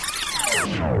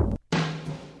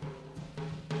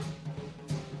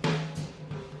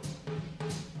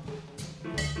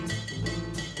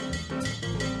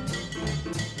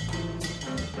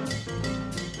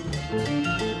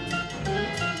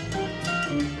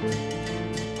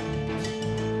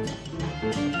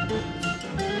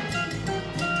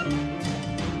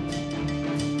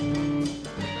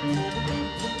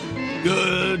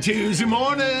 Good Tuesday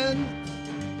morning.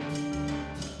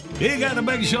 You got the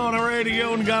Big Show on the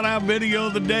radio and got our video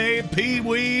of the day,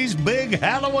 Pee-wee's Big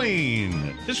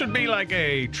Halloween. This would be like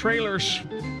a trailer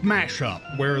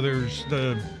mashup where there's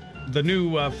the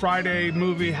new Friday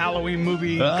movie, Halloween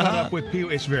movie cut up with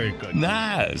Pee-wee. It's very good.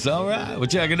 Nice. All right. Well,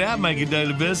 check it out. Make your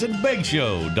daily visit,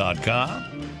 BigShow.com.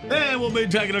 And we'll be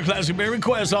taking a classic beer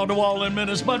request on the wall in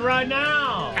minutes. But right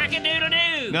now,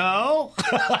 Cock-a-doodle-doo. No.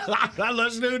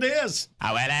 Let's do this.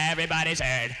 Oh, well, everybody's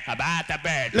heard about the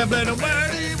bird. The little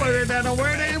birdie word and a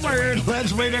wordy word.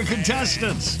 Let's meet our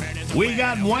contestants. We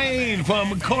got Wayne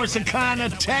from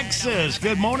Corsicana, Texas.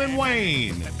 Good morning,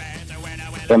 Wayne.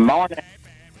 Good morning.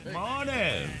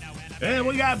 Morning. And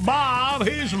we got Bob.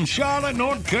 He's from Charlotte,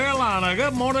 North Carolina.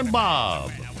 Good morning, Bob.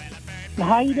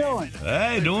 How you doing?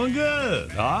 Hey, doing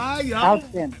good. Hi, y'all.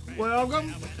 Outstanding.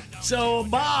 Welcome. So,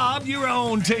 Bob, you're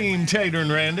on Team Tater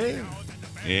and Randy.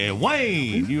 And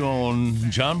Wayne, you on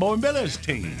John Boy and Billy's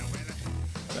team.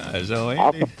 Right, so,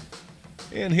 Andy,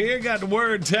 in here, got the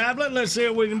word tablet. Let's see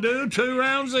what we can do. 2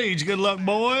 rounds each. Good luck,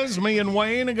 boys. Me and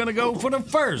Wayne are going to go for the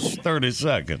first 30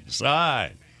 seconds. All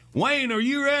right. Wayne, are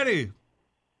you ready?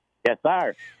 Yes,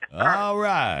 sir. All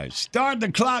right. Start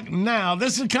the clock now.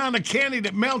 This is the kind of candy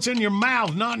that melts in your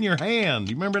mouth, not in your hand.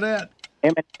 You remember that?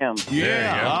 M&M's.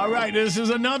 Yeah. All right. This is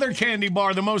another candy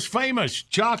bar, the most famous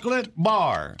chocolate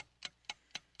bar.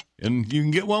 And you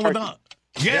can get one with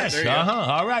yes.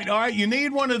 All right. All right. You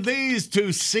need one of these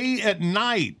to see at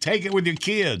night. Take it with your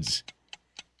kids.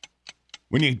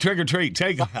 When you trick or treat,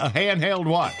 take a handheld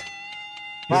what?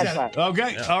 Flashlight.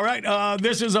 Okay. All right.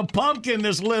 This is a pumpkin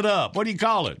that's lit up. What do you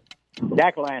call it?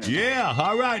 Jack-o'-lantern. Yeah.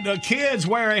 All right. The kids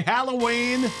wear a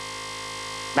Halloween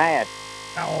mask.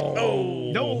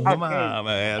 No. Come on,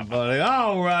 man, buddy.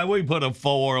 All right. We put a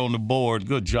 4 on the board.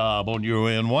 Good job on your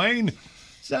end, Wayne.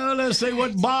 So let's see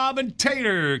what Bob and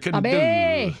Tater can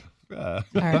do. All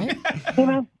right.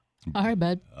 All right,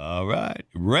 bud. All right.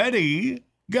 Ready,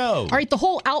 go. All right, the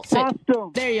whole outfit.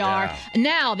 Costume. There you are.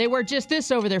 Now, they wear just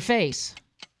this over their face.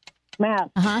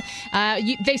 Mask.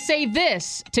 They say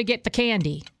this to get the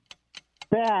candy.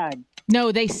 Bag.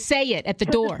 No, they say it at the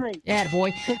door. Yeah,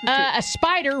 boy. A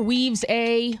spider weaves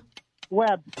a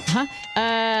web. All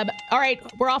right,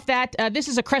 we're off that. This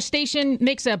is a crustacean,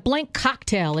 makes a blank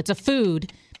cocktail. It's a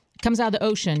food. Comes out of the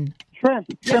ocean.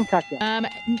 Shrimp cocktail.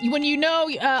 When you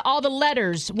know all the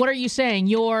letters, what are you saying?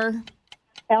 Your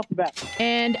alphabet.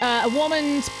 And a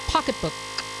woman's pocketbook.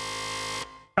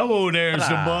 Oh, there's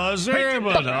the buzzer.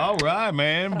 But all right,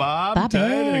 man. Bob, Tater,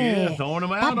 yeah, throwing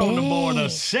them out on the board. A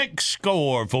 6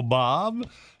 score for Bob.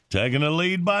 Taking the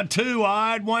lead by 2. All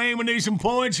right, Wayne, we need some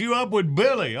points. You up with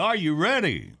Billy. Are you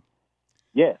ready?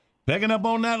 Yeah. Picking up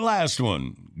on that last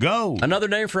one. Go. Another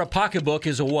name for a pocketbook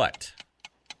is a what?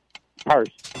 Purse.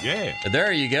 Yeah.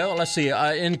 There you go. Let's see.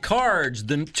 In cards,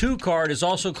 the 2 card is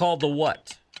also called the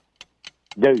what?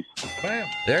 Deuce. Bam.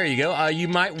 There you go. You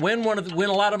might win win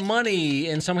a lot of money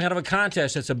in some kind of a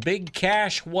contest. It's a big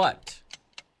cash what?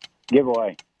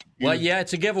 Giveaway. Well, yeah,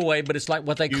 it's a giveaway, but it's like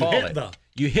what they call it.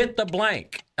 You hit the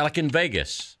blank, like in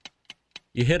Vegas.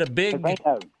 You hit a big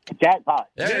jackpot.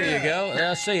 There you go.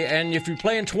 Let's see. And if you're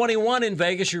playing 21 in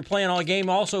Vegas, you're playing on a game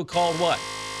also called what?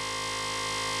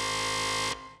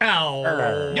 Oh,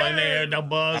 and there's the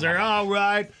buzzer. All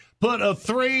right. Put a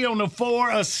 3 on the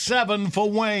 4, a 7 for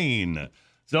Wayne.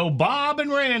 So Bob and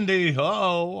Randy,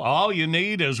 all you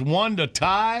need is 1 to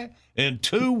tie, and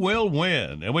 2 will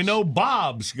win. And we know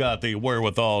Bob's got the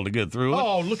wherewithal to get through it.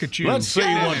 Oh, look at you. Let's see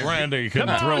what Randy can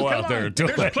throw out there to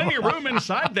There's him. plenty of room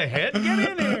inside the head. Get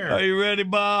in here. Are you ready,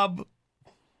 Bob?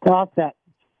 All set.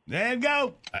 And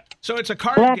go. So it's a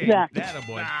card game.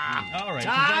 Attaboy. All right.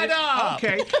 Tied up.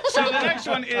 Okay. So the next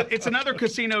one, it's another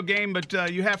casino game, but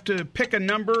you have to pick a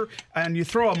number, and you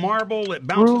throw a marble. It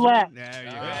bounces. Roulette. There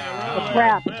you go.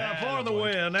 Crap. For the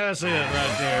win. That's it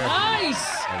right there.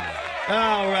 Nice.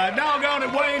 All right. Doggone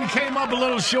it, Wayne came up a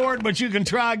little short, but you can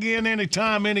try again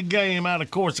anytime, any game out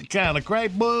of Corsicana.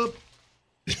 Great, bub.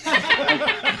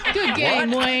 Good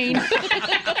game, Wayne.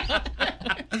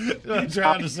 I'm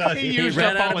trying to say. He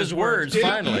ran out of his words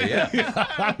finally, yeah.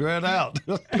 I ran out.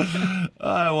 All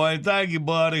right, Wayne. Thank you,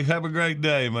 buddy. Have a great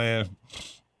day, man.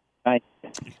 Thanks.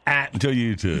 To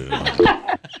you, too.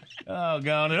 Oh,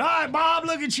 got it. All right, Bob,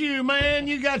 look at you, man.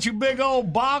 You got your big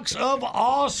old box of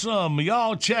awesome.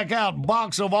 Y'all check out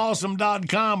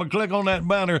boxofawesome.com or click on that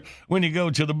banner when you go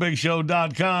to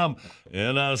thebigshow.com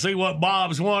and see what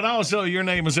Bob's won. Also, your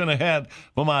name is in a hat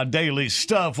for my daily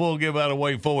stuff. We'll give that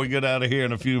away before we get out of here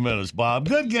in a few minutes, Bob.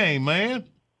 Good game, man.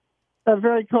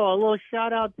 Very cool. A little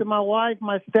shout out to my wife,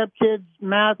 my stepkids,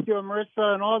 Matthew and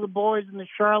Marissa, and all the boys in the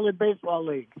Charlotte Baseball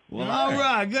League. Well, all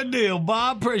right. Good deal,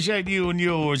 Bob. Appreciate you and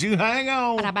yours. You hang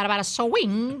on. Bada,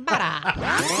 swing, bada.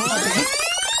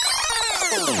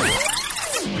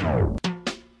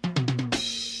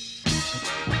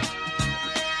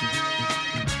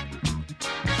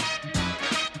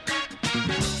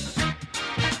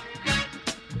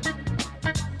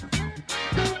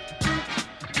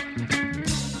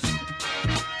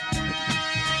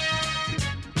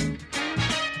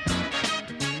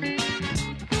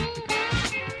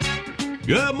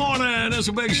 Good morning. It's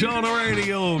a Big Show on the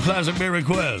radio. Classic Beer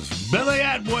Request. Billy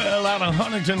Atwell out of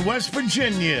Huntington, West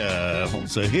Virginia.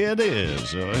 So here it is.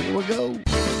 So here we go.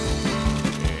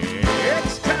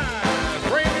 It's time.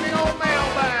 Bring in the old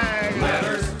mailbag.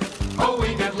 Letters. Oh,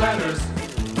 we get letters.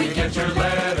 We get your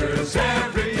letters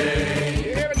every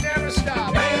day. It never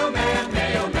stop. Mailman,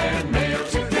 mailman, mail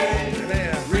today.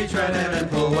 Reach right in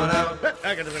and pull one out.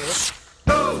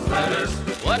 Those letters.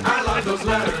 What? I like those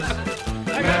letters.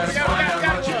 Let's find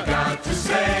out what you got to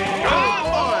say. Oh,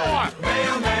 boy.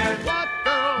 Mailman,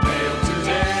 mail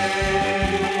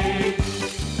today.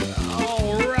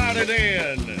 All righty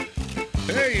then.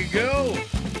 There you go.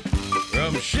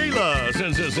 From Sheila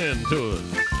sends this in to us.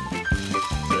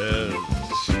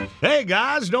 Hey,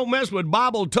 guys, don't mess with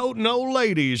Bible-toting old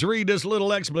ladies. Read this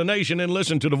little explanation and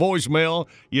listen to the voicemail.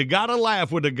 You gotta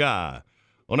laugh with the guy.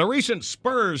 On a recent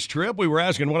Spurs trip, we were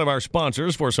asking one of our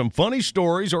sponsors for some funny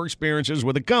stories or experiences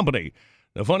with the company.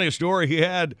 The funniest story he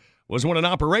had was when an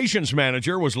operations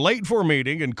manager was late for a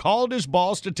meeting and called his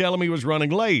boss to tell him he was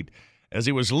running late. As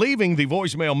he was leaving the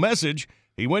voicemail message,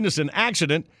 he witnessed an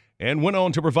accident and went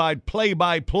on to provide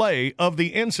play-by-play of the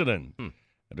incident.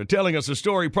 After telling us the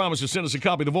story, he promised to send us a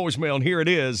copy of the voicemail, and here it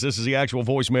is. This is the actual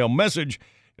voicemail message.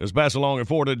 It was passed along and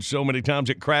forwarded so many times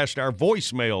it crashed our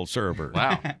voicemail server.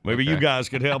 Wow. Maybe you guys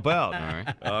could help out.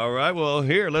 All right. Well,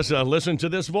 here, let's listen to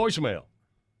this voicemail.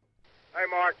 Hey,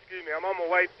 Mark, excuse me. I'm on my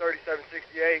way to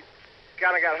 3768.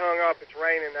 Kind of got hung up. It's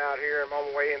raining out here. I'm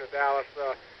on my way into Dallas.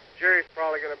 Jerry's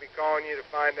probably going to be calling you to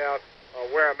find out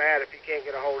where I'm at if he can't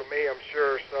get a hold of me, I'm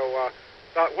sure. So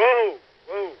thought, whoa.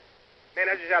 Man,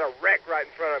 I just had a wreck right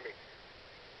in front of me.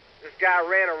 This guy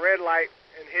ran a red light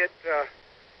and hit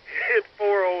 4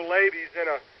 old ladies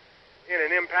in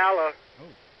an Impala.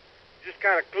 Just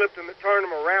kind of clipped them and turned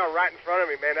them around right in front of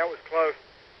me, man. That was close.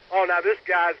 Oh, now this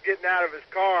guy's getting out of his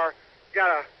car.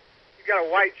 He's got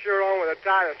a white shirt on with a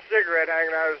tiny cigarette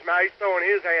hanging out of his mouth. He's throwing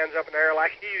his hands up in the air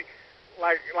like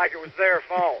it was their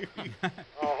fault.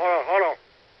 Hold on.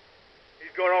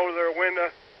 He's going over to their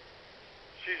window.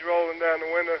 She's rolling down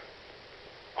the window.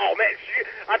 Oh, man,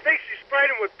 I think she sprayed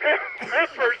him with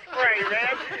pepper spray,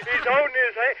 man. He's holding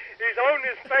his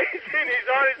face and he's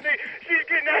on his knee. She's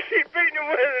beating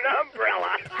him with an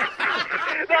umbrella.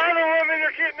 The other women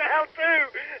are getting out,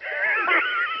 too.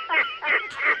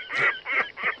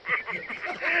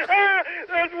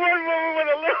 There's one woman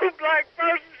with a little black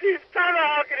person. She's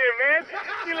tomahawking him, man.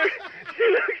 She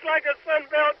looks like a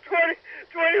Sunbelt 20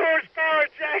 horsepower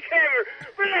jackhammer.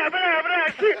 We got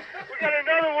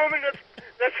another woman that's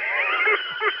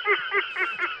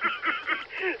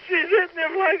she's hitting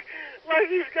him like like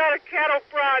he's got a cattle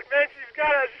prod, man. She's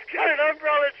got an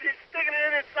umbrella and she's sticking it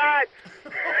in inside.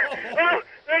 Oh,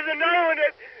 there's another one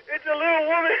it's a little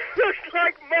woman who looks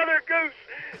like Mother Goose.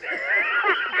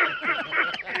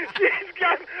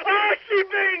 She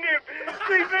beat him.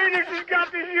 She's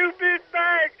got this U-bit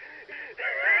bag.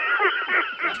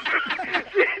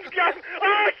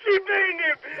 She beat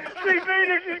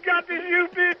him. She's got this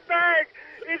U-bit bag.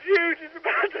 It's huge. It's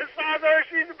about the size of her.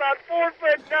 She's about 4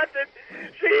 foot nothing.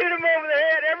 She hit him over the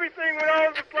head. Everything went all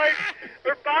over the place.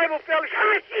 Her Bible fell. She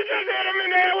just hit him in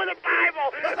the head with a Bible.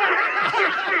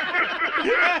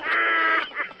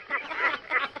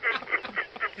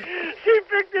 She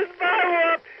picked this Bible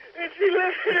up and she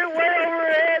lifted it way over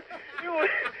her head. It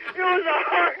was a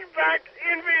hardback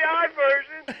NVI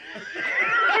version.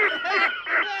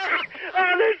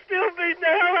 Oh, they're still beating the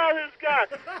hell out of this guy.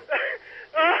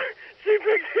 She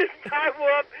picked his Bible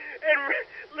up and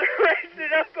raised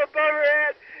it up above her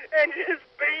head and just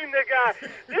beamed the guy.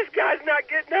 This guy's not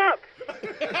getting up.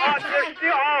 They're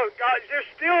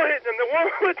still hitting him. The one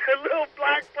with the little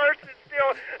black person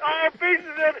still, all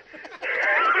pieces of it.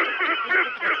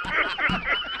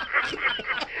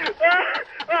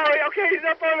 Okay, he's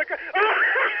up on the car.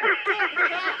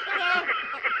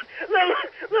 The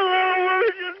little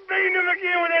woman just beamed him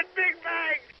again with that big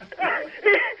bag.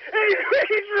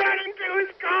 He's running to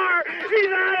his car.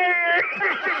 He's out of here.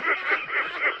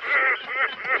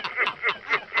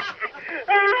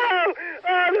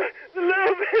 The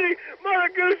little bitty Mother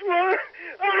Goose woman.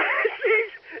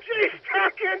 She's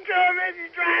stuck into him as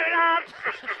he's driving off.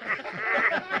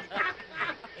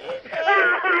 I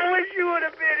wish you would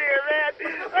have been here, man.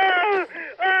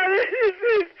 This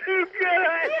is too good.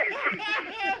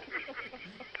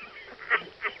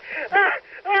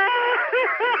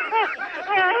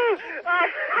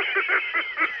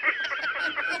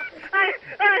 I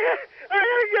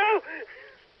gotta go.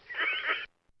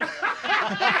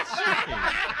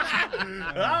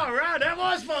 All right, that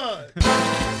was fun.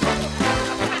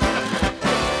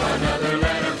 Another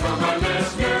letter from our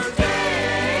listener.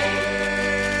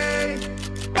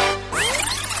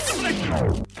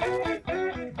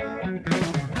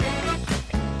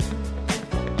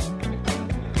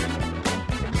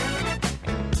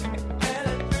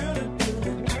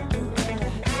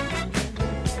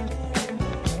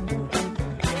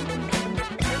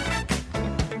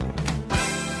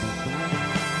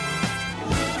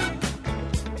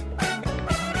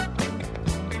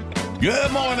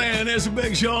 Good morning. It's a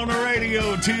Big Show on the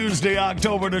radio. Tuesday,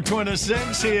 October the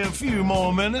 26th. Here, a few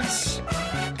more minutes.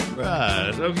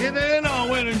 Right. So get in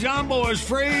on winning John Boy's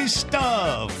free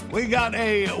stuff. We got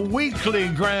a weekly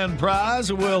grand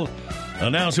prize. We'll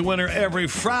announce a winner every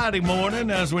Friday morning.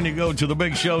 That's when you go to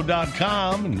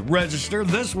thebigshow.com and register.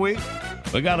 This week,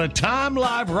 we got a Time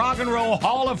Life Rock and Roll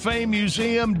Hall of Fame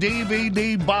Museum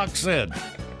DVD box set.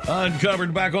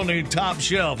 Uncovered back on the top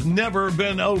shelf. Never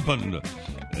been opened.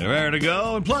 There to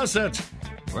go. And plus, that's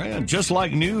brand just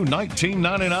like new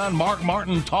 1999 Mark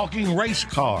Martin talking race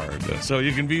card. So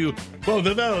you can view both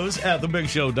of those at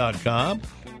thebigshow.com.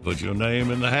 Put your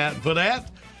name in the hat for that.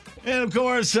 And, of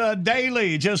course,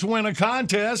 daily. Just win a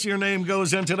contest. Your name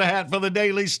goes into the hat for the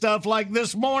daily stuff like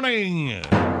this morning.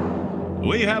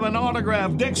 We have an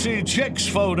autographed Dixie Chicks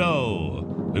photo.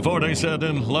 Before they said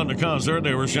in London concert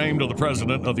they were ashamed of the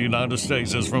President of the United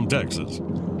States is from Texas.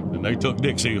 And they took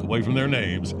Dixie away from their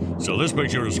names. So this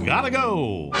picture's gotta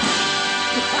go.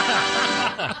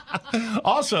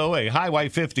 Also, a Highway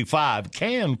 55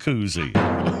 can koozie.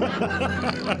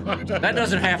 That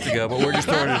doesn't have to go, but we're just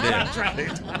throwing it in. That's right.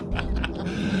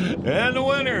 And the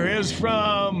winner is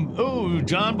from,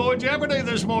 John Boy Jeopardy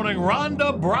this morning,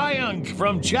 Rhonda Bryant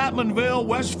from Chapmanville,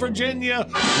 West Virginia.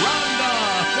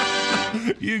 Rhonda,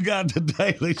 you got the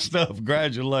daily stuff.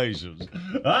 Congratulations.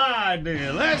 All right,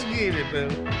 then. Let's get it, Bill.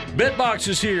 Bitbox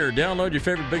is here. Download your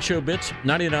favorite Big Show bits,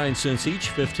 99 cents each,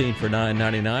 15 for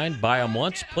 $9.99. Buy them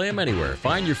once, play them anywhere.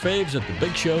 Find your faves at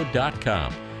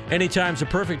thebigshow.com. Anytime's a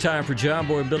perfect time for John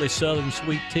Boy and Billy Southern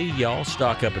Sweet Tea. Y'all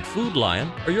stock up at Food Lion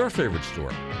or your favorite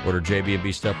store. Order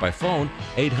JB&B Stuff by phone,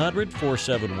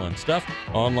 800-471-STUFF.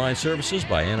 Online services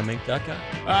by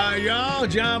animink.com. Y'all,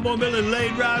 John Boy and Billy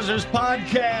Late Risers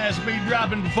podcast be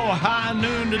dropping before high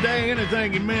noon today.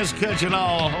 Anything you miss, catch it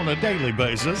all on a daily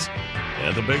basis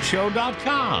at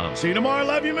thebigshow.com. See you tomorrow.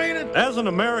 Love you, mean it. As an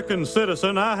American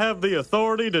citizen, I have the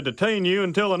authority to detain you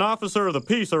until an officer of the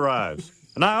peace arrives.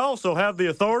 And I also have the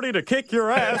authority to kick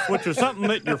your ass, which is something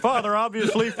that your father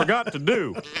obviously forgot to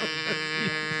do.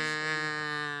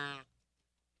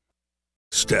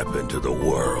 Step into the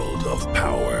world of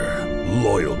power,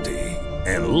 loyalty,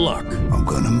 and luck. I'm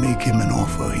going to make him an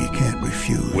offer he can't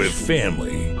refuse. With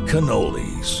family,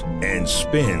 cannolis, and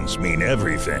spins mean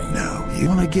everything. Now, you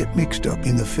want to get mixed up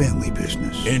in the family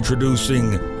business.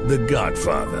 Introducing The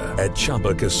Godfather at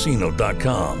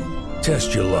ChumbaCasino.com.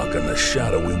 Test your luck in the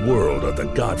shadowy world of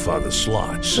The Godfather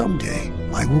slot. Someday,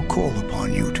 I will call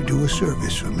upon you to do a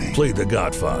service for me. Play The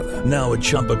Godfather now at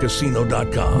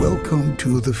ChumbaCasino.com. Welcome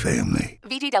to the family.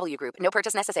 VGW Group. No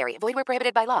purchase necessary. Void where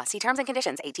prohibited by law. See terms and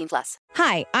conditions. 18+.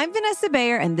 Hi, I'm Vanessa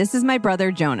Bayer, and this is my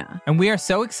brother, Jonah. And we are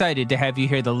so excited to have you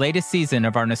hear the latest season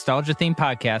of our nostalgia-themed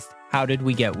podcast, How Did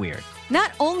We Get Weird?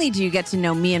 Not only do you get to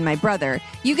know me and my brother,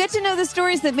 you get to know the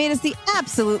stories that made us the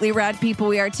absolutely rad people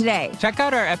we are today. Check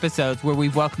out our episodes where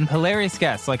we've welcomed hilarious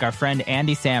guests like our friend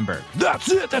Andy Samberg.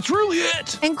 That's it. That's really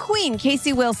it. And Queen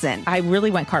Casey Wilson. I really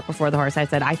went cart before the horse. I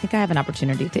said, I think I have an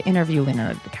opportunity to interview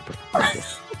Leonardo DiCaprio.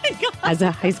 As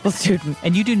a high school student.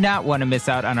 And you do not want to miss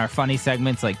out on our funny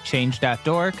segments like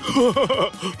Change.dork.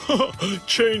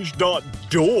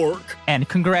 Change.dork. And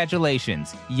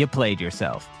congratulations, you played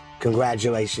yourself.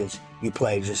 Congratulations, you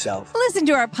played yourself. Listen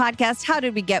to our podcast, How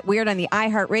Did We Get Weird, on the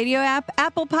iHeartRadio app,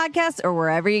 Apple Podcasts, or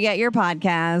wherever you get your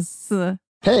podcasts.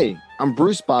 Hey, I'm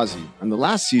Bruce Bozzi. On the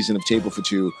last season of Table for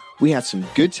Two, we had some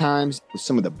good times with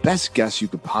some of the best guests you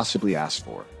could possibly ask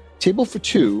for. Table for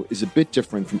Two is a bit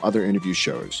different from other interview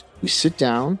shows. We sit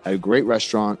down at a great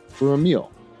restaurant for a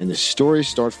meal, and the stories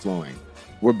start flowing.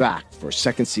 We're back for a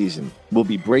second season. We'll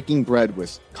be breaking bread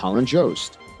with Colin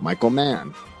Jost, Michael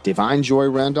Mann, Divine Joy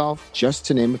Randolph, just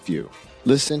to name a few.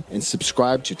 Listen and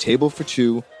subscribe to Table for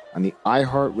Two on the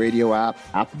iHeartRadio app,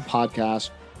 Apple Podcasts,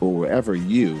 or wherever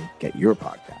you get your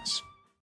podcasts.